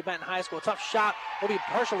 That's Liberty Benton High School. Tough shot will be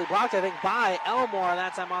partially blocked, I think, by Elmore.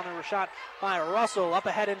 That time on the shot by Russell. Up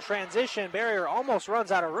ahead in transition. Barrier almost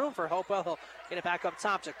runs out of room for Hopewell. He'll get it back up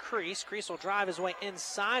top to Kreis. Kreis will drive his way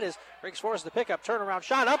inside as Riggs forces the pickup. Turnaround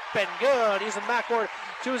shot up and good. Using backboard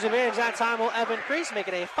to his advantage. That time will Evan Kreis make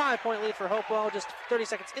it a 5-point lead for Hopewell just 30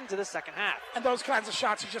 seconds into the second half. And those kinds of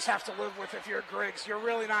shots you just have to live with if you're Griggs. You're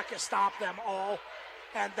really not going to stop them all.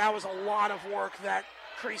 And that was a lot of work that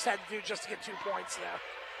Kreis had to do just to get 2 points there.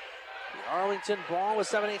 The Arlington ball with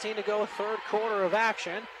 7:18 to go, third quarter of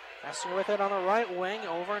action. Metzger with it on the right wing.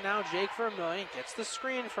 Over now, Jake Vermillion gets the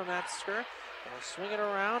screen from Metzger. Will swing it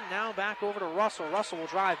around. Now back over to Russell. Russell will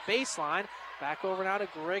drive baseline. Back over now to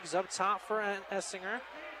Griggs up top for Essinger.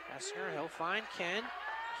 Essinger, he'll find Ken.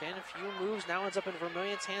 Ken, a few moves, now ends up in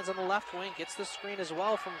Vermillion's hands on the left wing. Gets the screen as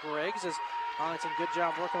well from Griggs as Arlington, good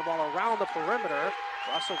job working the ball around the perimeter.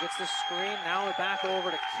 Russell gets the screen, now back over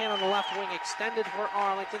to Ken on the left wing, extended for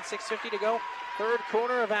Arlington. 6:50 to go, third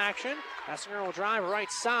quarter of action. Essinger will drive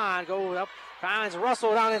right side, go up, finds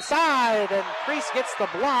Russell down inside, and Kreis gets the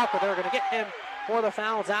block, but they're going to get him for the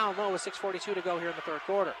foul down low with 6:42 to go here in the third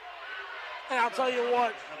quarter. And I'll tell you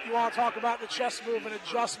what, you want to talk about the chess move and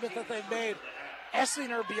adjustment that they've made.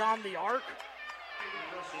 Essinger beyond the arc,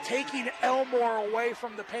 taking Elmore away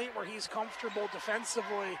from the paint where he's comfortable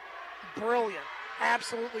defensively. Brilliant.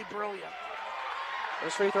 Absolutely brilliant.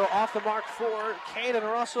 First free throw off the mark for Caden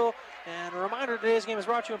Russell. And a reminder, today's game is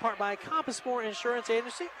brought to you in part by Compass Sport Insurance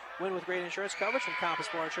Agency. Win with great insurance coverage from Compass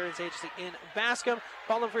Sport Insurance Agency in Bascom.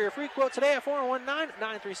 Call them for your free quote today at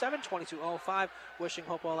 419-937-2205. Wishing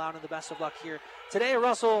Hopewell-Loudon the best of luck here today.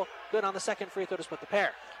 Russell, good on the second free throw to split the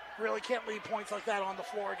pair. Really can't leave points like that on the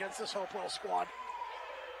floor against this Hopewell squad.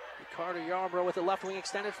 Carter Yarbrough with the left wing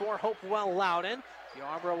extended for Hopewell-Loudon.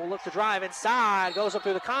 Yarbrough will look to drive inside, goes up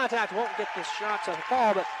through the contact, won't get the shot to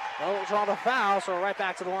fall, but they'll draw the foul, so right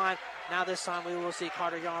back to the line. Now this time we will see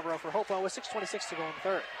Carter Yarbrough for Hopewell with 6:26 to go in the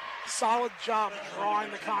third. Solid job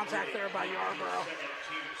drawing the contact there by Yarbrough.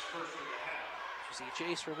 You see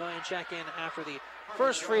Chase Vermillion check in after the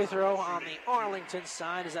first free throw on the Arlington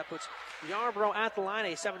side, as that puts Yarbrough at the line,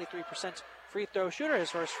 a 73% free throw shooter.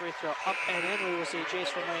 His first free throw up and in. We will see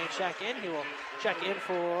Chase Vermillion check in. He will check in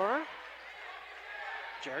for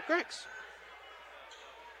Jared Griggs.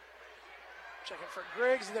 Checking for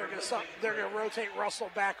Griggs. They're going to rotate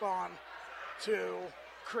Russell back on to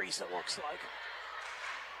crease, it looks like.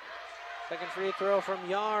 Second free throw from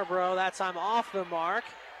Yarbrough. That time off the mark.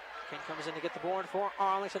 King comes in to get the board for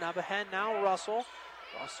Arlington. Up ahead now, Russell.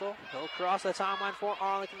 Russell, he'll cross the timeline for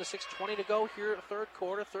Arlington to 6:20 to go here, third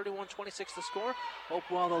quarter, 31-26 to score.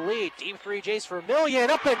 Hopewell the lead. Deep three, Jace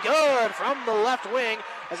Vermillion, up and good from the left wing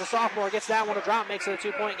as the sophomore gets that one to drop, makes it a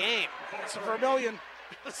 2-point game. So Vermillion,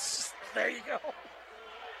 there you go.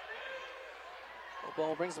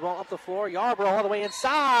 Hopewell brings the ball up the floor. Yarbrough all the way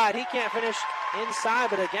inside. He can't finish inside,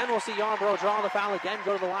 but again, we'll see Yarbrough draw the foul again,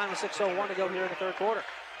 go to the line with 6:01 to go here in the third quarter.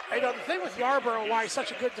 Hey, the thing with Yarbrough, why he's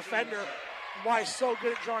such a good defender, why he's so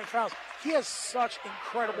good at drawing fouls, he has such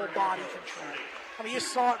incredible body control. I mean, you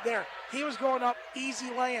saw it there. He was going up,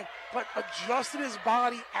 easy laying, but adjusted his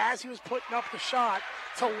body as he was putting up the shot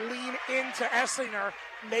to lean into Essinger,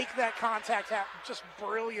 make that contact happen. Just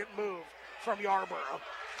brilliant move from Yarbrough.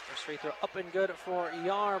 First free throw up and good for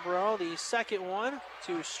Yarbrough. The second one,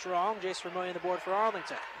 too strong. Jace Vermillion the board for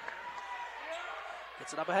Arlington.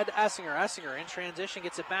 Gets it up ahead to Essinger. Essinger in transition,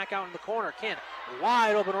 gets it back out in the corner. Kin,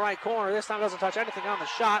 wide open right corner. This time doesn't touch anything on the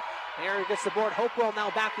shot. There gets the board. Hopewell now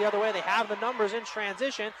back the other way. They have the numbers in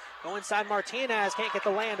transition. Go inside Martinez. Can't get the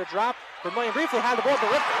land to drop. Vermillion briefly had the board, but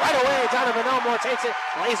ripped it right away. Donovan Elmore takes it,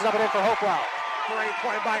 lays it up and in for Hopewell. Great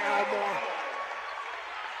play by Elmore.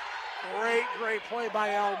 Great play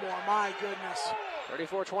by Elmore. My goodness.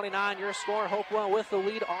 34-29, your score. Hopewell with the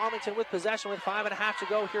lead. Arlington with possession with 5.5 to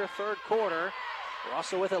go here, third quarter.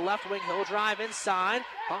 Russell with it left wing. He'll drive inside.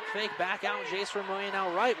 Pump fake back out. Jace Vermillion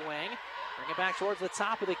now right wing. Bring it back towards the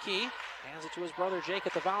top of the key. Hands it to his brother Jake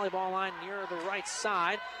at the volleyball line near the right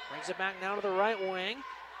side. Brings it back now to the right wing.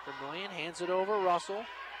 Vermillion hands it over Russell.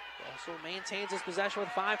 Russell maintains his possession with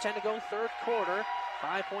 5:10 to go, third quarter.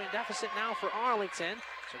 5-point deficit now for Arlington.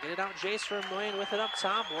 So get it out, Jace Vermillion with it up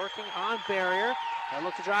top, working on barrier. They'll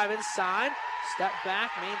look to drive inside. Step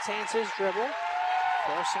back, maintains his dribble.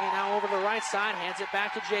 Forcing it now over the right side, hands it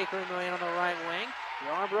back to Jake Vermillion on the right wing.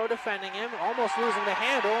 Yarbrough defending him, almost losing the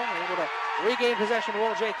handle. Able to regain possession,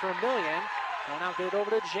 will Jake Vermillion. Will now get it over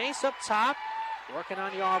to Jace up top. Working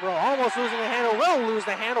on Yarbrough, almost losing the handle, will lose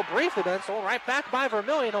the handle briefly, then so right back by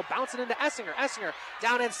Vermillion. He'll bounce it into Essinger. Essinger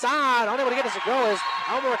down inside, unable to get it to go as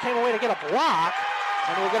Elmore came away to get a block.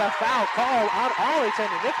 And we'll get a foul called on Arlington.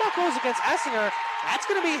 And if that goes against Essinger, that's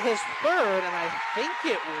going to be his third, and I think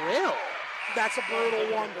it will. That's a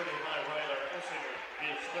brutal one.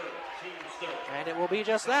 And it will be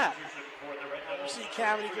just that. You see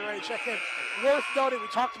Cavity get ready to check in. Worth noting, we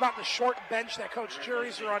talked about the short bench that Coach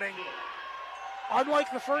Jury's running.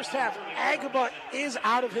 Unlike the first half, Agaba is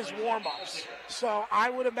out of his warm-ups. So I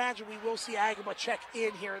would imagine we will see Agaba check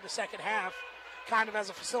in here in the second half, kind of as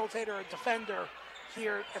a facilitator and defender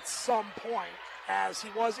here at some point, as he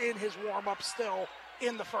was in his warm-up still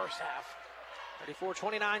in the first half.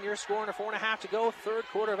 34-29, your score, and 4.5 to go. Third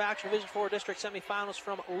quarter of action, Division 4 District Semifinals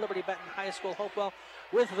from Liberty Benton High School. Hopewell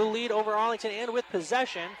with the lead over Arlington and with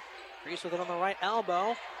possession. Crease with it on the right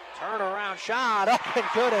elbow. Turnaround shot, up and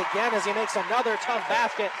good again as he makes another tough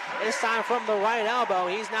basket, this time from the right elbow.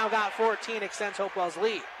 He's now got 14, extends Hopewell's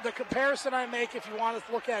lead. The comparison I make, if you want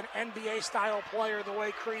to look at an NBA-style player, the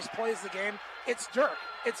way Crease plays the game, it's Dirk.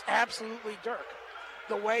 It's absolutely Dirk.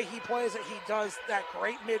 The way he plays it, he does that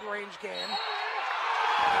great mid-range game.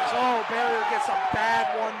 Oh, Barrier gets a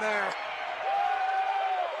bad one there.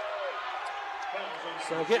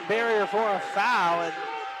 So get Barrier for a foul, and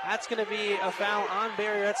That's going to be a foul on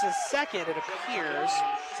Barrier. That's his second, it appears.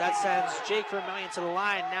 So that sends Jake Vermillion to the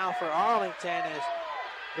line now for Arlington, as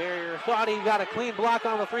Barrier thought he got a clean block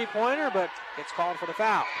on the three-pointer, but gets called for the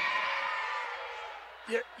foul.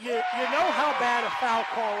 You know how bad a foul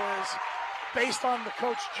call is based on the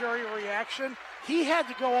coach jury reaction. He had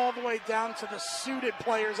to go all the way down to the suited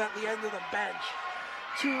players at the end of the bench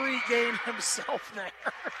to regain himself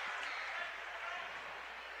there.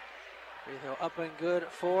 Free throw up and good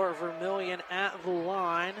for Vermillion at the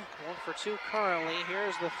line. 1 for 2 currently.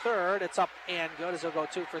 Here's the third. It's up and good as he'll go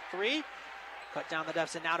 2 for 3. Cut down the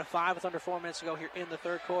deficit now to 5 with under 4 minutes to go here in the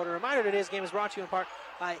third quarter. Reminder, today's game is brought to you in part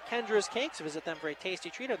by Kendra's Cakes. Visit them for a tasty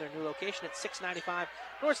treat at their new location at 695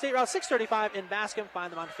 North State Route 635 in Bascom.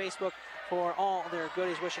 Find them on Facebook for all their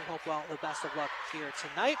goodies. Wishing Hopewell the best of luck here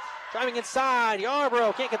tonight. Driving inside,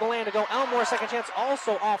 Yarborough can't get the lane to go. Elmore, second chance,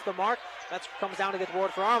 also off the mark. That comes down to get the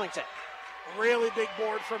board for Arlington. Really big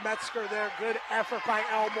board for Metzger there. Good effort by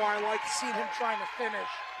Elmore. I like seeing him trying to finish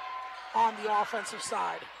on the offensive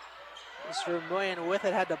side. This Vermillion with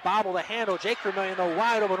it, had to bobble the handle. Jake Vermillion, the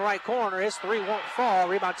wide open right corner. His three won't fall.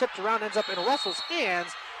 Rebound tipped around, ends up in Russell's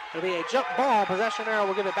hands. It'll be a jump ball. Possession arrow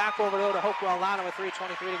will give it back over to Hopewell-Loudon with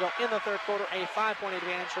 3:23 to go in the third quarter. A 5-point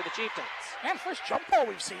advantage for the Chieftains. And first jump ball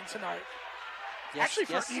we've seen tonight. Yes, actually,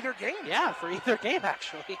 for either game. Yeah, for either game,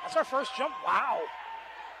 actually. That's our first jump. Wow.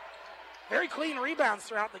 Very clean rebounds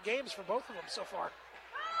throughout the games for both of them so far.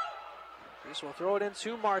 Reese will throw it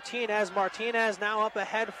into Martinez. Martinez now up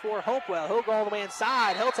ahead for Hopewell. He'll go all the way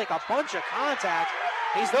inside. He'll take a bunch of contact.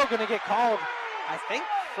 He's still going to get called, I think,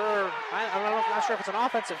 for, I'm not sure if it's an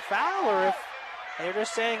offensive foul or if they're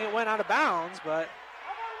just saying it went out of bounds, but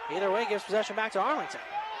either way gives possession back to Arlington.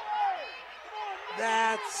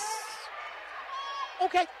 That's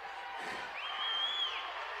okay.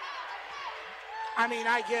 I mean,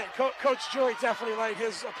 I get Coach Jury definitely let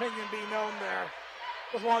his opinion be known there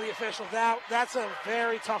with one of the officials. That's a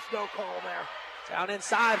very tough no call there. Down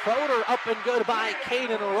inside, floater up and good by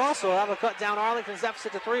Caden Russell. That'll cut down Arlington's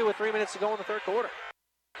deficit to 3 with 3 minutes to go in the third quarter.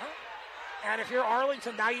 And if you're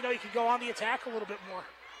Arlington, now you know you can go on the attack a little bit more.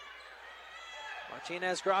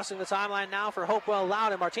 Martinez crossing the timeline now for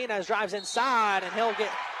Hopewell-Loudon. Martinez drives inside, and he'll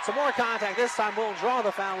get some more contact. This time won't draw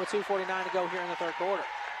the foul with 2:49 to go here in the third quarter.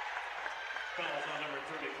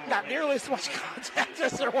 Not nearly as much contact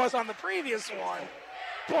as there was on the previous one,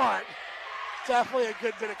 but definitely a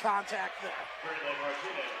good bit of contact there.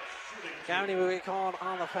 Cavaney will get called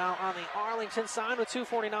on the foul on the Arlington side with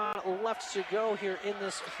 2:49 left to go here in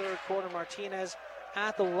this third quarter. Martinez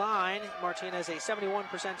at the line. Martinez, a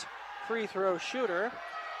 71% free throw shooter.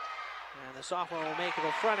 And the sophomore will make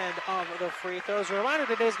the front end of the free throws. A reminder,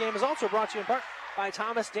 today's game is also brought to you in part by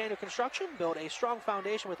Thomas Daniel Construction. Build a strong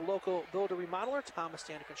foundation with local builder remodeler Thomas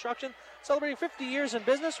Daniel Construction. Celebrating 50 years in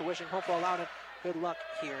business. Wishing Hopewell-Loudon good luck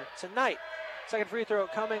here tonight. Second free throw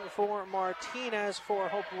coming for Martinez for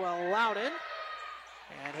Hopewell-Loudon.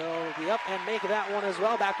 And he'll be up and make that one as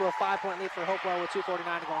well. Back to a 5-point lead for Hopewell with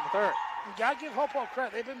 2:49 to go in the third. You got to give Hopewell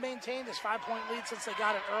credit. They've been maintaining this 5-point lead since they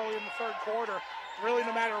got it early in the third quarter. Really,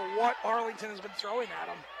 no matter what Arlington has been throwing at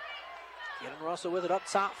them. Caden Russell with it up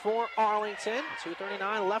top for Arlington.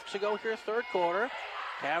 2:39 left to go here, third quarter.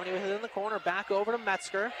 Cavaney with it in the corner, back over to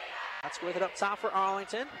Metzger. Metzger with it up top for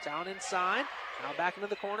Arlington. Down inside. Now back into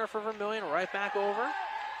the corner for Vermillion, right back over.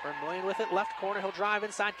 Vermillion with it, left corner. He'll drive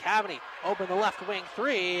inside. Cavaney open the left wing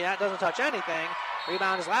three. That doesn't touch anything.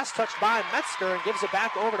 Rebound is last touched by Metzger and gives it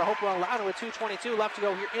back over to Hopewell-Loudon with 2:22 left to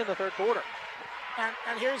go here in the third quarter.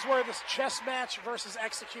 And here's where this chess match versus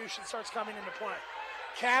execution starts coming into play.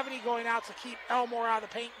 Cavaney going out to keep Elmore out of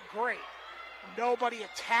the paint, great. Nobody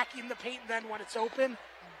attacking the paint then when it's open,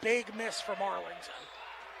 big miss from Arlington.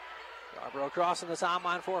 Yarborough crossing the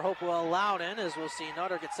timeline for Hopewell-Loudon, as we'll see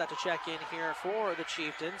Nutter get set to check in here for the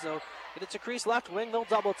Chieftains. They'll get it to crease left wing, they'll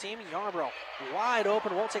double team. Yarborough wide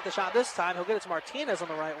open, won't take the shot this time. He'll get it to Martinez on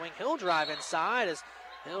the right wing. He'll drive inside as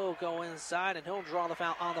he'll go inside and he'll draw the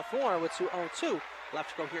foul on the floor with 2:02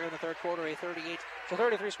 left to go here in the third quarter. A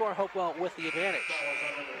 38-33 score. Hopewell with the advantage.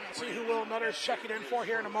 See who Will Nutter's checking in for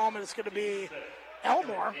here in a moment. It's going to be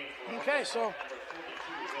Elmore. Okay, so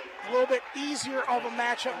a little bit easier of a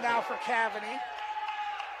matchup now for Cavaney.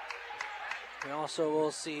 We also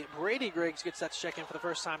will see Brady Griggs get set to check in for the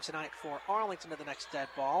first time tonight for Arlington at the next dead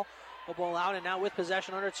ball. Hopewell-Loudon now with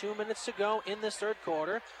possession, under 2 minutes to go in this third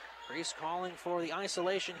quarter. Reese calling for the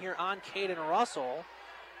isolation here on Caden Russell.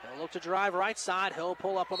 He'll look to drive right side. He'll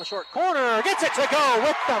pull up on the short corner. Gets it to go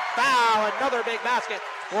with the foul. Another big basket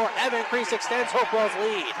for Evan Crease extends Hopewell's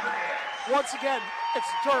lead. Once again, it's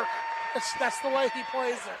Dirk. That's the way he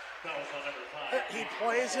plays it. He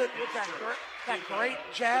plays it with that great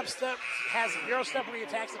jab step, has a Euro step when he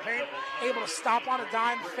attacks the paint, able to stop on a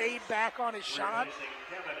dime, fade back on his shot.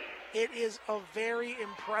 It is a very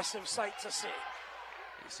impressive sight to see.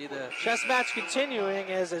 You see the chess match continuing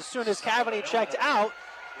as soon as Cavani checked out,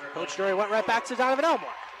 Coach Drury went right back to Donovan Elmore.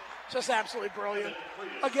 Just absolutely brilliant.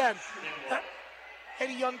 Again,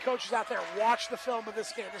 any young coaches out there, watch the film of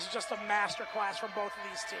this game. This is just a masterclass from both of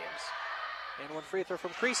these teams. And one free throw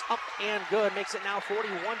from Crease, up and good. Makes it now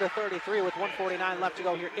 41-33 with 1:49 left to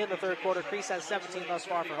go here in the third quarter. Crease has 17 thus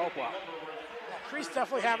far for Hopewell. Yeah, Crease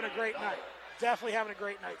definitely having a great night. Definitely having a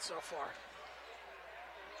great night so far.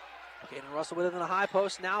 Caden Russell within the high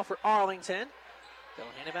post now for Arlington. They'll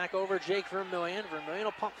hand it back over Jake Vermillion. Vermillion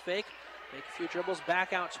will pump fake. Make a few dribbles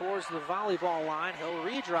back out towards the volleyball line. He'll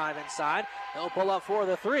redrive inside. He'll pull up for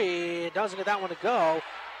the three. Doesn't get that one to go.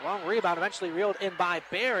 Long rebound, eventually reeled in by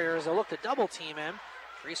Barriers. They'll look to double team him.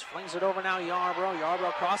 Reese flings it over now, Yarbrough.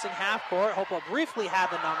 Yarbrough crossing half court. Hopewell briefly had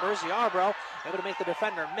the numbers. Yarbrough able to make the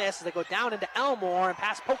defender miss as they go down into Elmore, and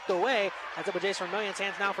pass poked away. Ends up with Jason Vermillion's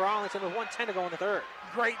hands now for Arlington with 1:10 to go in the third.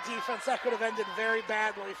 Great defense. That could have ended very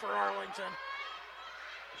badly for Arlington.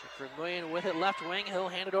 Vermillion with it left wing. He'll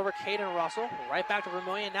hand it over Caden Russell. Right back to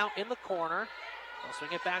Vermillion now in the corner. They'll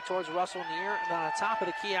swing it back towards Russell near the top of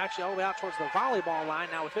the key, actually all the way out towards the volleyball line.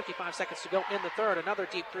 Now with 55 seconds to go in the third. Another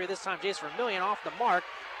deep three, this time Jason Vermillion off the mark.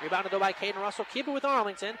 Rebounded though by Caden Russell. Keep it with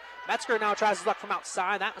Arlington. Metzger now tries his luck from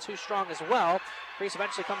outside. That was too strong as well. Crease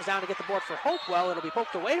eventually comes down to get the board for Hopewell. It'll be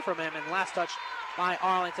poked away from him, and last touch by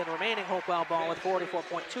Arlington. Remaining Hopewell ball with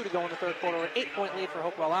 44.2 to go in the third quarter. An 8-point lead for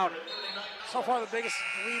Hopewell-Loudon. So far the biggest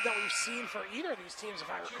lead that we've seen for either of these teams, if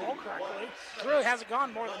I recall correctly. It really hasn't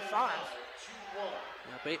gone more than 5.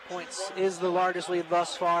 Yep, 8 points is the largest lead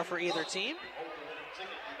thus far for either team.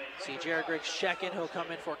 See Jared Griggs check in. He'll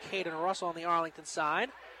come in for Caden Russell on the Arlington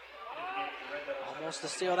side. Almost a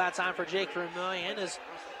steal that time for Jake Vermillion as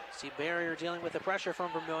see Barrier dealing with the pressure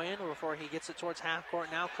from Vermillion before he gets it towards half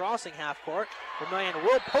court now, crossing half court. Vermillion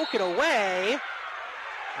will poke it away,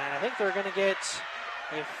 and I think they're going to get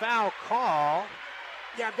a foul call.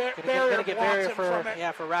 Yeah, Barrier get Barrier for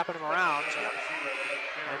for wrapping him around.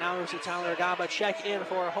 And now we see Tyler Agaba check in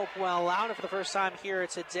for Hopewell-Loudon for the first time here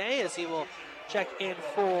today, as he will check in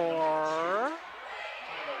for.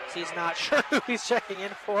 He's not sure who he's checking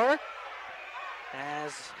in for,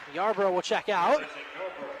 as Yarbrough will check out.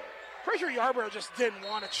 Pretty sure Yarbrough just didn't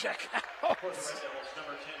want to check out.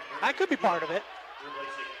 That could be part of it.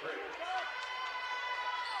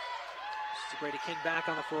 Brady Kinn back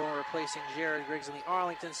on the floor, replacing Jared Griggs on the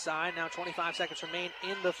Arlington side. Now 25 seconds remain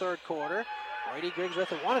in the third quarter. Brady Griggs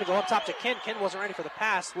with it, wanted to go up top to Kinn. Kinn wasn't ready for the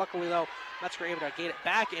pass. Luckily, though, Metzger able to get it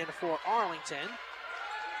back in for Arlington.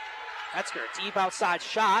 Metzger, deep outside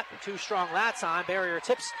shot. Too strong that time. Barrier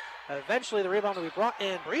tips. Eventually, the rebound will be brought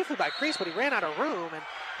in briefly by Crease, but he ran out of room, and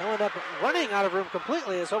he'll end up running out of room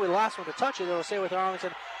completely as Hobie the last one to touch it. It'll stay with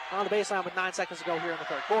Arlington on the baseline with 9 seconds to go here in the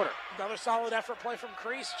third quarter. Another solid effort play from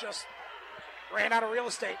Crease, just ran out of real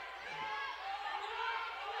estate.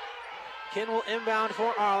 Kinn will inbound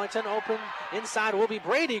for Arlington. Open inside will be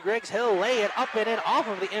Brady Griggs. He'll lay it up and in off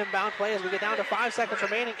of the inbound play as we get down to 5 seconds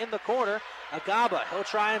remaining in the quarter. Agaba, he'll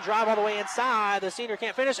try and drive all the way inside. The senior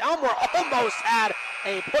can't finish. Elmore almost had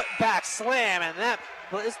a putback slam, and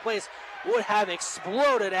this place would have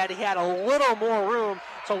exploded had he had a little more room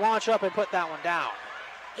to launch up and put that one down.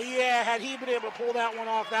 Yeah, had he been able to pull that one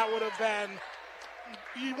off, that would have been,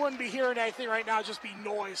 you wouldn't be hearing anything right now, just be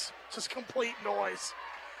noise, just complete noise.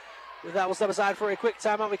 With that, we'll step aside for a quick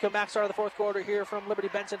timeout. We come back, start of the fourth quarter here from Liberty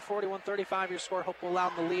Benton, 41-35. Your score,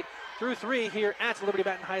 Hopewell-Loudon the lead through 3 here at Liberty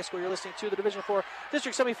Benton High School. You're listening to the Division IV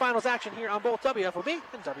District Semifinals action here on both WFOB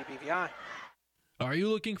and WBVI. Are you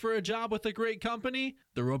looking for a job with a great company?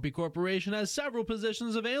 The Ropey Corporation has several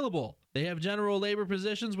positions available. They have general labor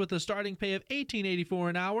positions with a starting pay of $18.84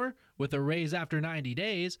 an hour with a raise after 90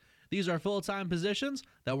 days. These are full-time positions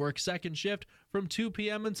that work second shift from 2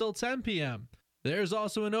 p.m. until 10 p.m. There's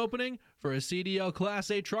also an opening for a CDL Class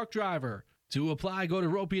A truck driver. To apply, go to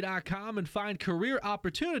ropey.com and find career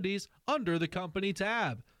opportunities under the company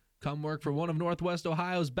tab. Come work for one of Northwest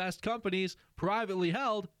Ohio's best companies, privately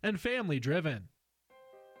held and family-driven.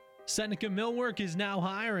 Seneca Millwork is now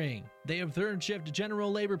hiring. They have third shift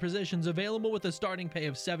general labor positions available with a starting pay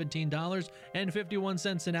of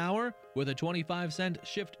 $17.51 an hour with a 25-cent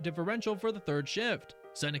shift differential for the third shift.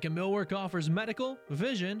 Seneca Millwork offers medical,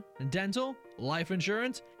 vision, dental, life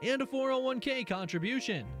insurance, and a 401k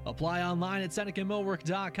contribution. Apply online at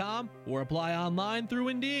SenecaMillwork.com or apply online through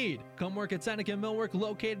Indeed. Come work at Seneca Millwork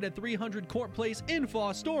located at 300 Court Place in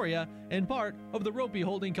Fostoria and part of the Ropey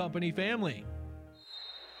Holding Company family.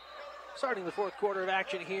 Starting the fourth quarter of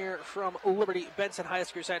action here from Liberty Benson High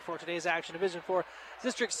School side for today's action. Division 4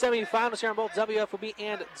 District Semifinals here on both WFOB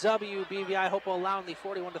and WBVI. Hopewell-Loudon the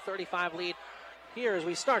 41-35 lead here as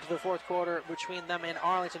we start the fourth quarter between them and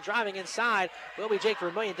Arlington. Driving inside will be Jake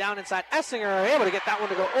Vermillion. Down inside, Essinger able to get that one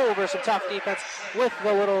to go over. Some tough defense with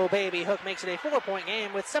the little baby hook. Makes it a 4-point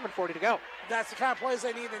game with 7:40 to go. That's the kind of plays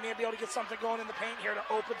they need. They need to be able to get something going in the paint here to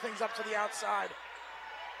open things up to the outside.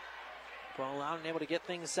 Hopewell-Loudon able to get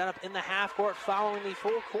things set up in the half court following the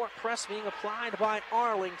full court press being applied by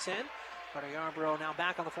Arlington. Carter Yarbrough now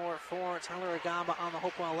back on the floor for Tyler Agamba on the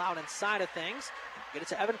Hopewell-Loudon side of things. Get it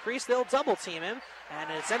to Evan Priest. They'll double team him. And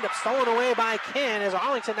it's ended up stolen away by Ken as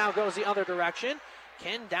Arlington now goes the other direction.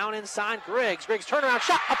 Ken down inside Griggs. Griggs turnaround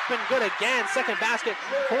shot up and good again. Second basket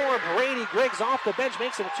for Brady Griggs off the bench.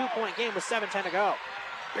 Makes it a 2-point game with 7:10 to go.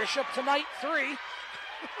 Bishop tonight 3.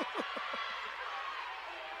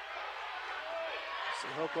 See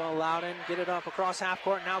Hopewell-Loudon get it up across half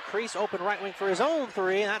court. Now Crease open right wing for his own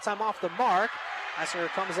 3. And that time off the mark. Esser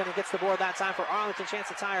comes in and gets the board that time for Arlington. Chance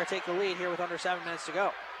to tie or take the lead here with under 7 minutes to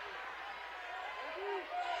go.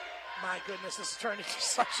 My goodness, this is turning into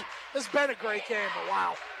this has been a great game, but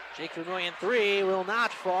wow. Jake Vermillion 3 will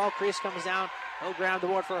not fall. Crease comes down. He'll grab the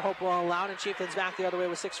board for Hopewell-Loudon. Chieftains back the other way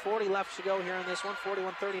with 6:40 left to go here in this one.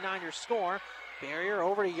 41-39 your score. Barrier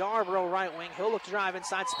over to Yarbrough right wing. He'll look to drive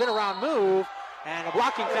inside. Spin around move. And a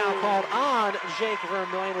blocking foul called on Jake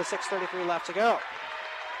Vermillion with 6:33 left to go.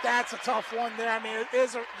 That's a tough one there. I mean, it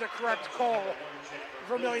is the correct call.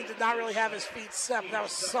 Vermillion did not really have his feet set. That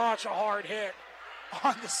was such a hard hit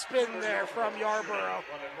on the spin there from Yarbrough.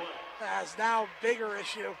 That's now a bigger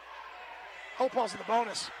issue. Hopewell's in the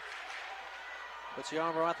bonus. Puts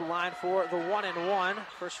Yarbrough at the line for the 1-and-1.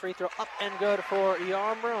 First free throw up and good for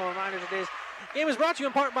Yarbrough. A reminder today's game is brought to you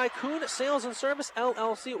in part by Kuhn Sales and Service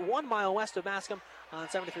LLC, 1 mile west of Bascom on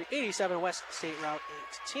 7387 West State Route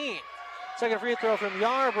 18. Second free throw from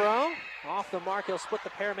Yarbrough. Off the mark, he'll split the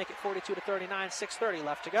pair, make it 42-39, 6:30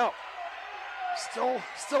 left to go.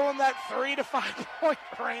 Still in that 3 to 5 point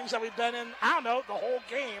range that we've been in, I don't know, the whole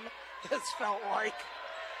game, it's felt like.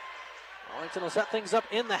 Arlington will set things up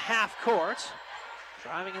in the half court.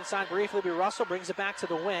 Driving inside briefly will be Russell, brings it back to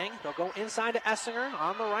the wing. They'll go inside to Essinger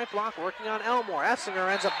on the right block, working on Elmore. Essinger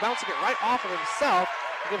ends up bouncing it right off of himself.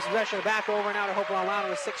 He gives possession back over now to Hopewell-Loudon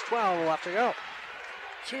with 6:12 left to go.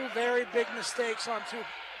 2 very big mistakes on 2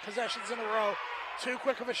 possessions in a row. Too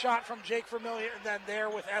quick of a shot from Jake Vermillion, and then there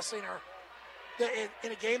with Essinger.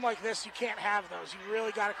 In a game like this, you can't have those. You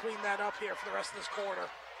really got to clean that up here for the rest of this quarter.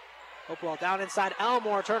 Hopewell down inside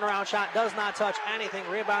Elmore. Turnaround shot does not touch anything.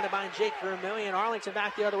 Rebounded by Jake Vermillion. Arlington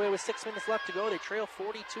back the other way with 6 minutes left to go. They trail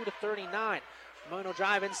 42-39. Vermillion will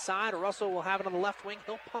drive inside. Russell will have it on the left wing.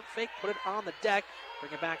 He'll pump fake, put it on the deck.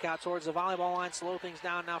 Bring it back out towards the volleyball line. Slow things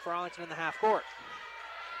down now for Arlington in the half court.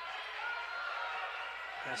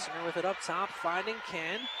 Essinger with it up top, finding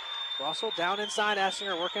Ken. Russell down inside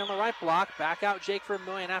Essinger, working on the right block. Back out Jake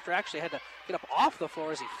Vermillion after actually had to get up off the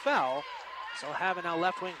floor as he fell. So having now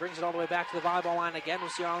left wing, brings it all the way back to the volleyball line again. We'll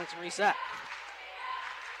see Arlington reset.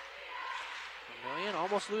 Vermillion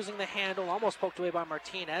almost losing the handle, almost poked away by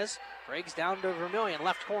Martinez. Breaks down to Vermillion,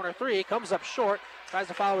 left corner 3, comes up short. Tries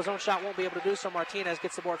to follow his own shot, won't be able to do so. Martinez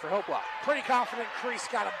gets the board for Hopewell. Pretty confident Crease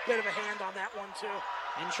got a bit of a hand on that one too.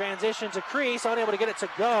 In transition to Crease, unable to get it to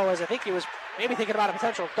go, as I think he was maybe thinking about a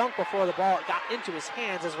potential dunk before the ball got into his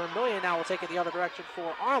hands, as Vermillion now will take it the other direction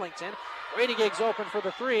for Arlington. Brady Giggs open for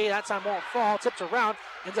the 3, that time won't fall, tipped around,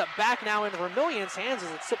 ends up back now in Vermillion's hands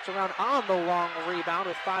as it tipped around on the long rebound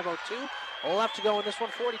with 5:02 left to go in this one.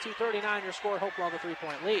 42-39 your score. Hopewell the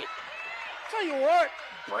 3-point lead. Tell you what,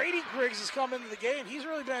 Brady Griggs has come into the game. He's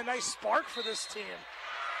really been a nice spark for this team.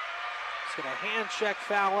 He's got a hand check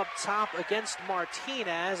foul up top against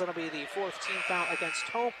Martinez. That'll be the 4th team foul against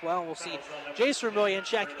Hopewell. We'll see Jace Vermillion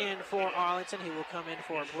check in for Arlington. He will come in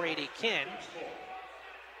for Brady Kin.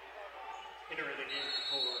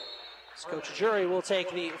 Coach Jury will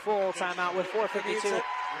take the full timeout with 4:52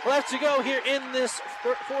 left to go here in this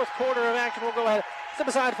fourth quarter of action. We'll go ahead, step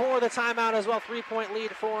aside for the timeout as well. 3-point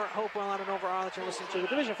lead for Hopewell-Loudon over Arlington. Listening to the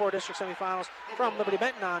Division 4 District Semifinals from Liberty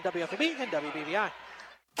Benton on WFOB and WBVI.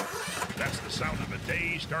 That's the sound of the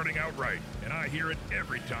day starting out right, and I hear it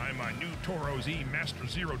every time my new Toro Z Master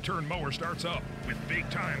Zero Turn mower starts up. With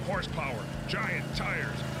big-time horsepower, giant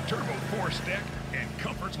tires, turbo force deck, and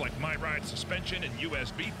comforts like MyRide suspension and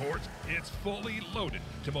USB ports, it's fully loaded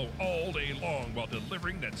to mow all day long while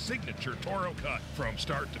delivering that signature Toro cut. From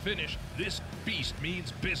start to finish, this beast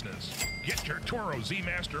means business. Get your Toro Z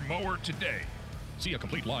Master mower today. See a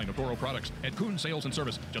complete line of Toro products at Kuhn Sales and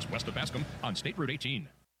Service, just west of Bascom on State Route 18.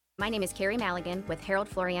 My name is Carrie Maligan with Harold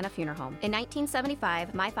Floriana Funeral Home. In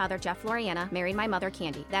 1975, my father, Jeff Floriana, married my mother,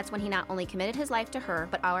 Candy. That's when he not only committed his life to her,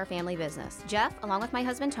 but our family business. Jeff, along with my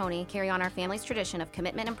husband, Tony, carry on our family's tradition of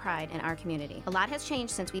commitment and pride in our community. A lot has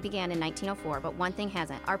changed since we began in 1904, but one thing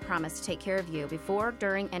hasn't: our promise to take care of you before,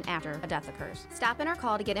 during, and after a death occurs. Stop in or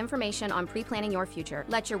call to get information on pre-planning your future.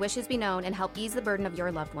 Let your wishes be known and help ease the burden of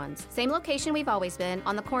your loved ones. Same location we've always been,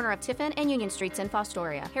 on the corner of Tiffin and Union Streets in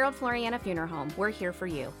Fostoria. Harold Floriana Funeral Home. We're here for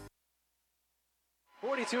you.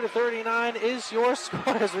 42-39 is your score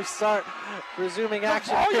as we start resuming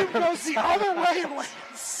action. The volume goes the other way,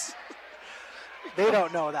 Lance. They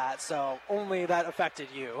don't know that, so only that affected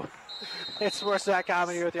you. It's Sports.com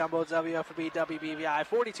here with you on both WFB, WBVI.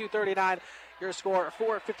 42-39, your score,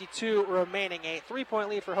 4:52 remaining. A 3-point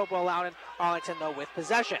lead for Hopewell-Loudon. Arlington, though, with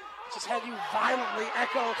possession. Just had you violently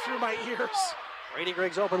echo through my ears. Brady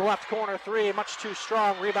Griggs open left corner three, much too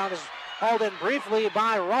strong. Rebound is hauled in briefly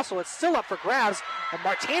by Russell. It's still up for grabs, and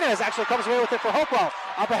Martinez actually comes away with it for Hopewell.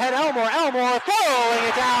 Up ahead, Elmore throwing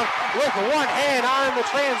it down with one hand on the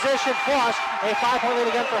transition flush. A 5-point lead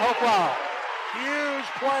again for Hopewell. Huge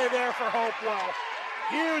play there for Hopewell.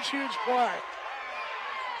 Huge play.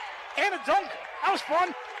 And a dunk. That was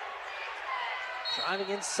fun.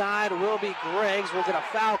 Driving inside will be Griggs. We'll get a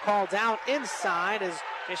foul call down inside as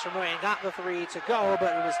Jason Vermillion got the three to go,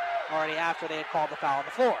 but it was already after they had called the foul on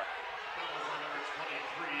the floor.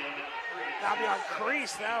 That'll be on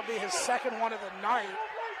Crease. That'll be his second one of the night.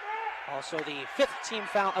 Also the 5th team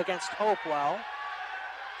foul against Hopewell.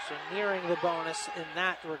 So nearing the bonus in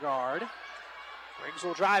that regard. Griggs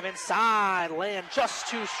will drive inside. Land just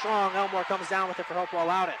too strong. Elmore comes down with it for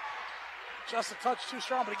Hopewell-Loudon. Just a touch too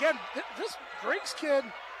strong. But again, this Griggs kid,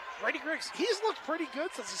 Brady Griggs, he's looked pretty good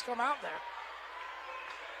since he's come out there.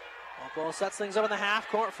 Hopewell sets things up in the half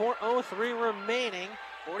court. 4:03 remaining.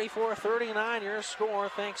 44-39 your score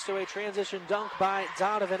thanks to a transition dunk by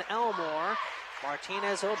Donovan Elmore.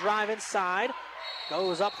 Martinez, he'll drive inside.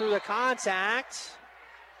 Goes up through the contact.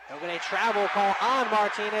 He'll get a travel call on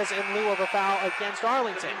Martinez in lieu of a foul against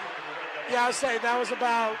Arlington. Yeah, I would say that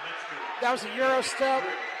was a Euro step,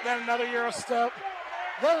 then another Euro step.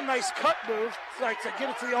 Then a nice cut move, like to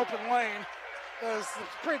get it to the open lane. It was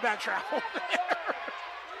pretty bad travel there.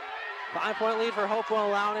 5-point lead for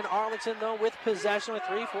Hopewell-Loudon. Arlington, though, with possession with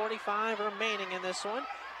 3:45 remaining in this one.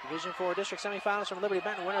 Division 4 District Semifinals from Liberty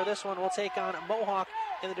Benton. Winner of this one will take on Mohawk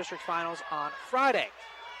in the District Finals on Friday.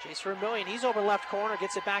 Chase Vermillion, he's over left corner,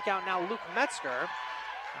 gets it back out now. Luke Metzger.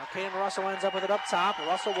 Now Caden Russell ends up with it up top.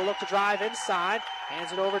 Russell will look to drive inside.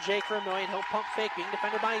 Hands it over Jake Vermillion. He'll pump fake, being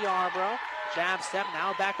defended by Yarbrough. Jab step,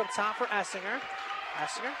 now back up top for Essinger.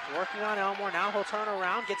 Essinger working on Elmore. Now he'll turn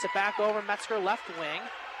around, gets it back over Metzger left wing.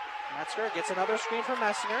 Metzger gets another screen from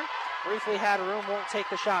Messinger. Briefly had room, won't take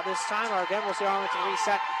the shot this time. Or again, we'll see Arlington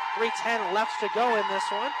reset. 3:10 left to go in this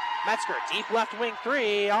one. Metzger, deep left wing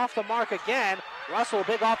three, off the mark again. Russell,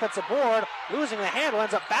 big offensive board, losing the handle,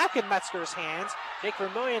 ends up back in Metzger's hands. Jake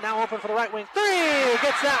Vermillion now open for the right wing three,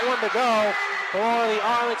 gets that one to go for the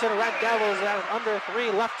Arlington Red Devils. Under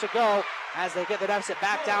 3 left to go as they get the deficit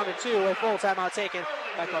back down to 2. A full timeout taken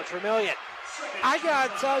by Coach Vermillion. I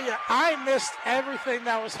gotta tell you, I missed everything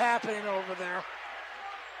that was happening over there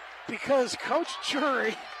because Coach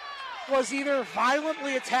Jury was either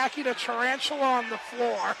violently attacking a tarantula on the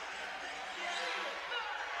floor,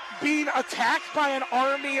 being attacked by an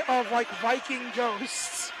army of like Viking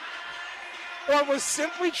ghosts, or was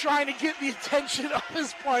simply trying to get the attention of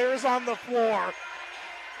his players on the floor.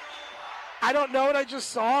 I don't know what I just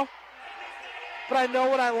saw, but I know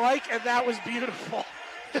what I like, and that was beautiful.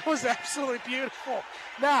 It was absolutely beautiful.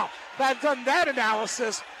 Now, that done that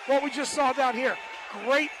analysis, what we just saw down here,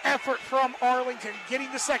 great effort from Arlington, getting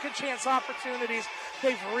the second chance opportunities.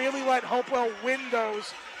 They've really let Hopewell win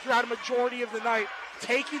those throughout a majority of the night.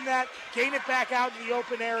 Taking that, getting it back out in the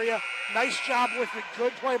open area. Nice job with the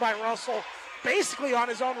good play by Russell. Basically on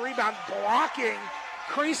his own rebound, blocking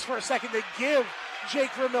Crease for a second to give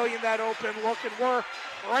Jake Vermillion that open look. And we're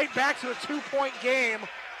right back to a 2-point game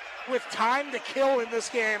with time to kill in this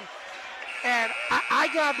game. And I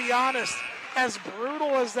gotta be honest, as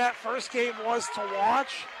brutal as that first game was to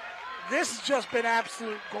watch, this has just been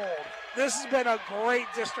absolute gold. This has been a great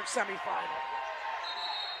district semifinal.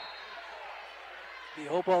 The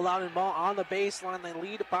Hopewell-Loudon ball on the baseline. They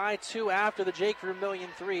lead by 2 after the Jake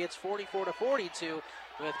Vermillion three. It's 44-42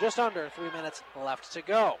 with just under 3 minutes left to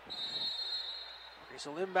go.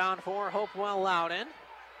 Creasel inbound for Hopewell-Loudon.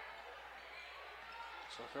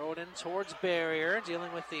 So throw it in towards barrier,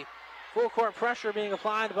 dealing with the full court pressure being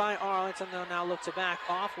applied by Arlington. They'll now look to back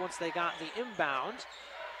off once they got the inbound.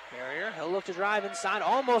 Barrier, he'll look to drive inside,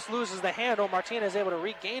 almost loses the handle. Martinez able to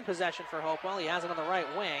regain possession for Hopewell. He has it on the right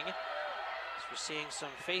wing. We're seeing some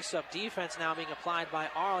face-up defense now being applied by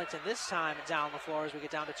Arlington, this time down the floor as we get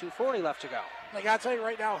down to 2:40 left to go. I got to tell you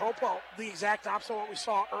right now, Hopewell, the exact opposite of what we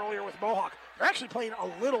saw earlier with Mohawk. They're actually playing a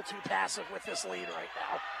little too passive with this lead right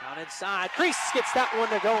now. Down inside, Kreese gets that one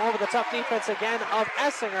to go over the tough defense again of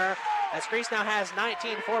Essinger, as Kreese now has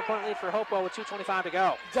 19, 4-point lead for Hopewell with 2:25 to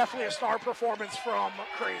go. Definitely a star performance from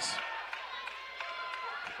Kreese.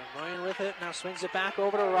 Vermillion with it, now swings it back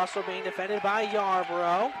over to Russell, being defended by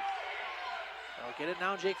Yarborough. They'll get it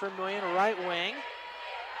now, Jake Vermillion, right wing.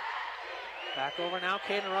 Back over now,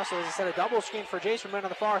 Caden Russell as a set of double screen for Jace Vermillion on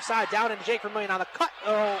the far side. Down into Jake Vermillion on the cut.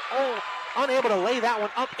 Unable to lay that one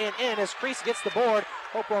up and in as Kreese gets the board.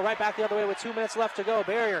 Hopewell right back the other way with 2 minutes left to go.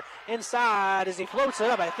 Barrier inside as he floats it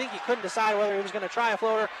up. I think he couldn't decide whether he was going to try a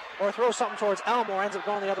floater or throw something towards Elmore. Ends up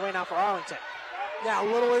going the other way now for Arlington. Yeah, a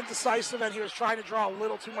little indecisive, and he was trying to draw a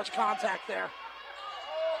little too much contact there.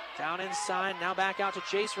 Down inside, now back out to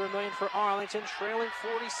Jace Vermillion for Arlington, trailing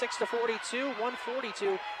 46-42,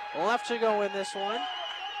 1:42 left to go in this one.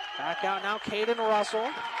 Back out now, Caden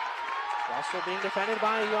Russell. Russell being defended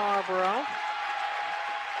by Yarborough.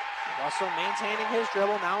 Russell maintaining his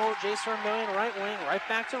dribble. Now Jace Vermillion, right wing, right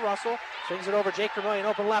back to Russell. Swings it over Jake Vermillion,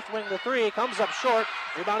 open left wing, the three. Comes up short,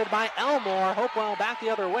 rebounded by Elmore. Hopewell back the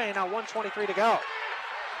other way, now 1:23 to go.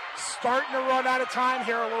 Starting to run out of time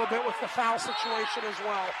here a little bit with the foul situation as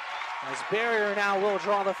well. As Barrier now will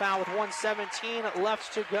draw the foul with 1:17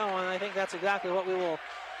 left to go, and I think that's exactly what we will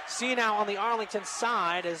see now on the Arlington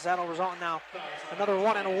side, as that'll result in now another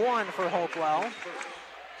 1-and-1 for Hopewell.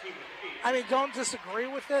 I mean, don't disagree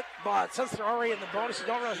with it, but since they're already in the bonus, you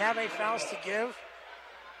don't really have any fouls to give.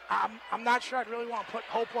 I'm not sure I'd really want to put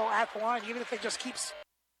Hopewell at the line. Even if they just keep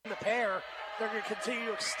the pair, they're going to continue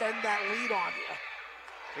to extend that lead on you.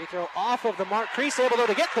 Free throw off of the mark. Kreese able though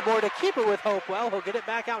to get the board to keep it with Hopewell. He'll get it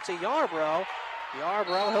back out to Yarborough.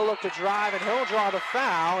 Yarborough, he'll look to drive and he'll draw the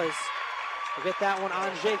foul as he'll get that one on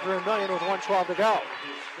Jake Vermillion with 1:12 to go.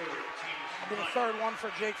 Be the third one for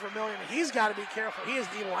Jake Vermillion. He's got to be careful. He is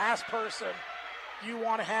the last person you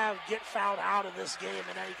want to have get fouled out of this game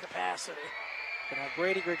in any capacity. Gonna have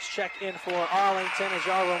Brady Griggs check in for Arlington as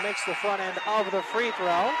Yarborough makes the front end of the free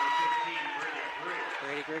throw.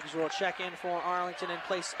 Brady Griggs will check in for Arlington in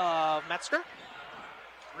place of Metzger.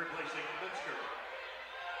 Replacing Metzger.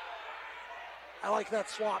 I like that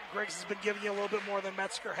swap. Griggs has been giving you a little bit more than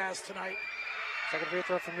Metzger has tonight. Second free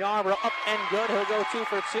throw from Yarborough, up and good. He'll go 2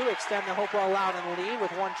 for 2, extend the Hopewell-Loudon lead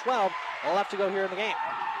with 1:12 left to go here in the game.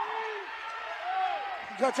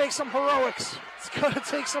 It's going to take some heroics. It's going to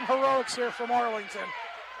take some heroics here from Arlington.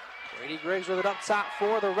 Brady Griggs with it up top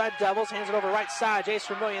for the Red Devils. Hands it over right side. Jace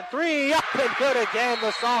Vermillion, 3, up and good again.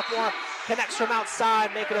 The sophomore connects from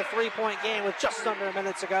outside, making a 3-point game with just under a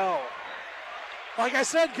minute to go. Like I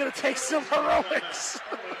said, going to take some heroics.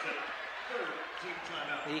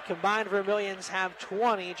 The combined Vermillions have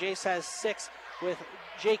 20. Jace has 6, with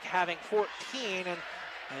Jake having 14. And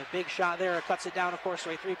a big shot there. Cuts it down, of course,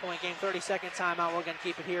 to a 3-point game. 30-second timeout. We're going to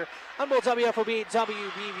keep it here on both WFOB,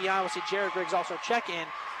 WBVI. We'll see Jared Griggs also check in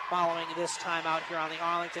following this timeout here on the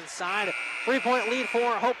Arlington side. 3-point lead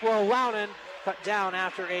for Hopewell-Loudon. Cut down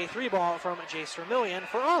after a 3-ball from Jace Vermillion